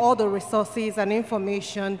pull in all the resources and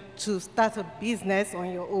information to start a business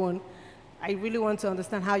on your own? I really want to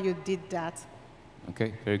understand how you did that.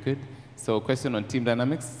 Okay, very good. So question on team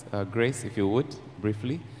dynamics, Grace, if you would,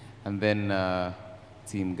 briefly, and then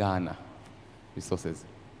Team Ghana, resources.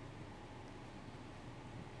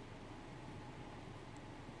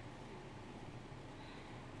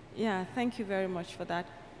 Yeah, thank you very much for that.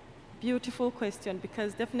 Beautiful question,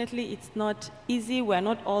 because definitely it's not easy. We're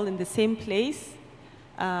not all in the same place,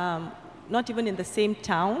 not even in the same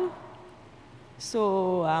town.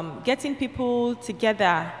 So getting people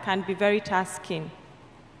together can be very tasking.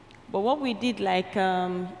 But what we did, like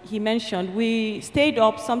he mentioned, we stayed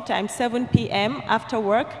up sometimes 7 p.m. after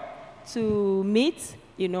work to meet,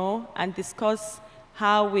 you know, and discuss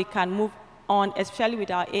how we can move on, especially with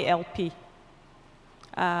our ALP.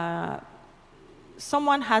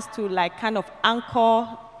 Someone has to like kind of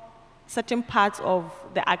anchor certain parts of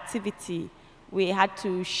the activity. We had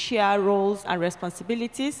to share roles and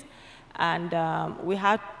responsibilities, and we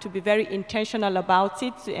had to be very intentional about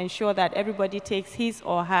it to ensure that everybody takes his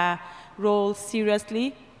or her role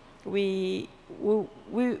seriously. We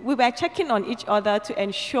were checking on each other to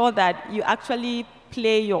ensure that you actually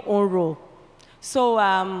play your own role.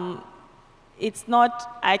 So it's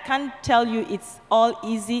not, I can't tell you it's all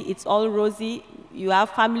easy, it's all rosy. You have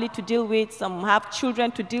family to deal with, some have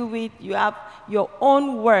children to deal with, you have your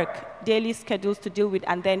own work, daily schedules to deal with,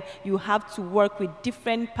 and then you have to work with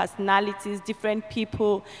different personalities, different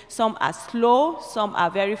people. Some are slow, some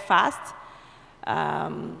are very fast.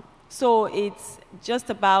 So it's just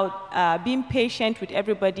about being patient with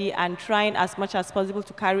everybody and trying as much as possible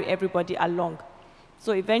to carry everybody along.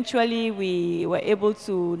 So eventually we were able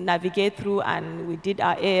to navigate through, and we did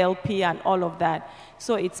our ALP and all of that.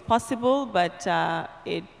 So it's possible, but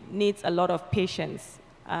it needs a lot of patience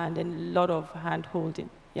and a lot of hand-holding.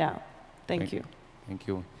 Yeah, thank you. Thank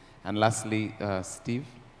you. And lastly, Steve,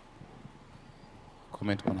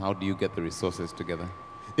 comment on how do you get the resources together?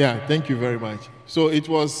 Yeah, thank you very much. So it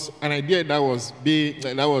was an idea that was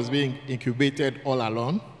being incubated all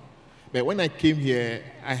along. But when I came here,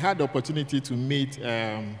 I had the opportunity to meet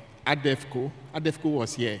ADEFCO. ADEFCO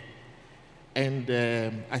was here. And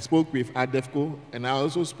I spoke with ADEFCO, and I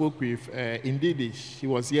also spoke with Indidi. She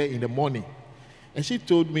was here in the morning. And she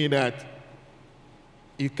told me that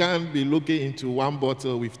you can't be looking into one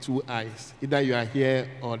bottle with 2 eyes. Either you are here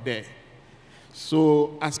or there.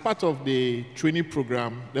 So as part of the training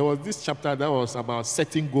program, there was this chapter that was about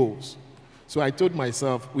setting goals. So I told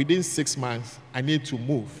myself, within 6 months, I need to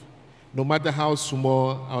move. No matter how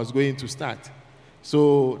small I was going to start.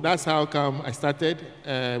 So that's how come I started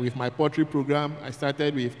with my poultry program. I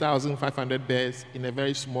started with 1,500 bears in a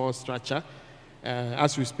very small structure.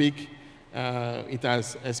 As we speak, it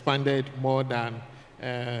has expanded more than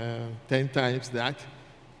 10 times that.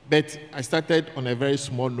 But I started on a very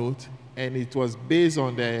small note, and it was based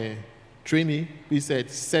on the training. We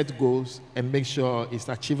said set goals and make sure it's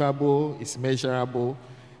achievable, it's measurable,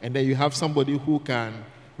 and then you have somebody who can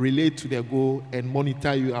relate to the goal and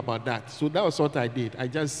monitor you about that. So that was what I did. I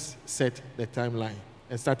just set the timeline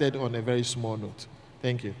and started on a very small note.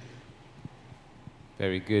 Thank you.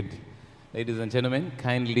 Very good. Ladies and gentlemen,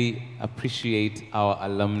 kindly appreciate our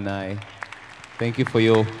alumni. Thank you for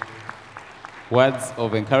your words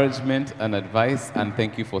of encouragement and advice, and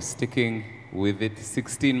thank you for sticking with it.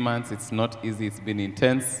 16 months, it's not easy, it's been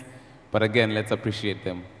intense, But again, let's appreciate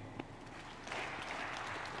them.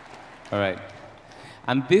 All right.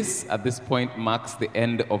 And this, at this point, marks the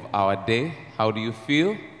end of our day. How do you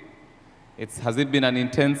feel? Has it been an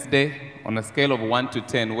intense day? On a scale of 1 to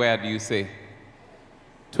 10, where do you say?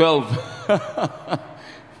 12.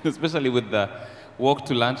 Especially with the walk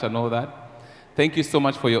to lunch and all that. Thank you so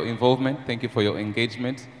much for your involvement. Thank you for your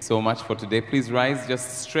engagement so much for today. Please rise,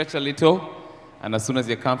 just stretch a little. And as soon as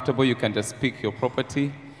you're comfortable, you can just pick your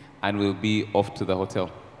property and we'll be off to the hotel.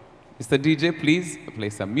 Mr. DJ, please play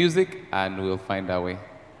some music and we'll find our way.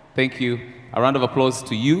 Thank you. A round of applause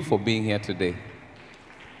to you for being here today.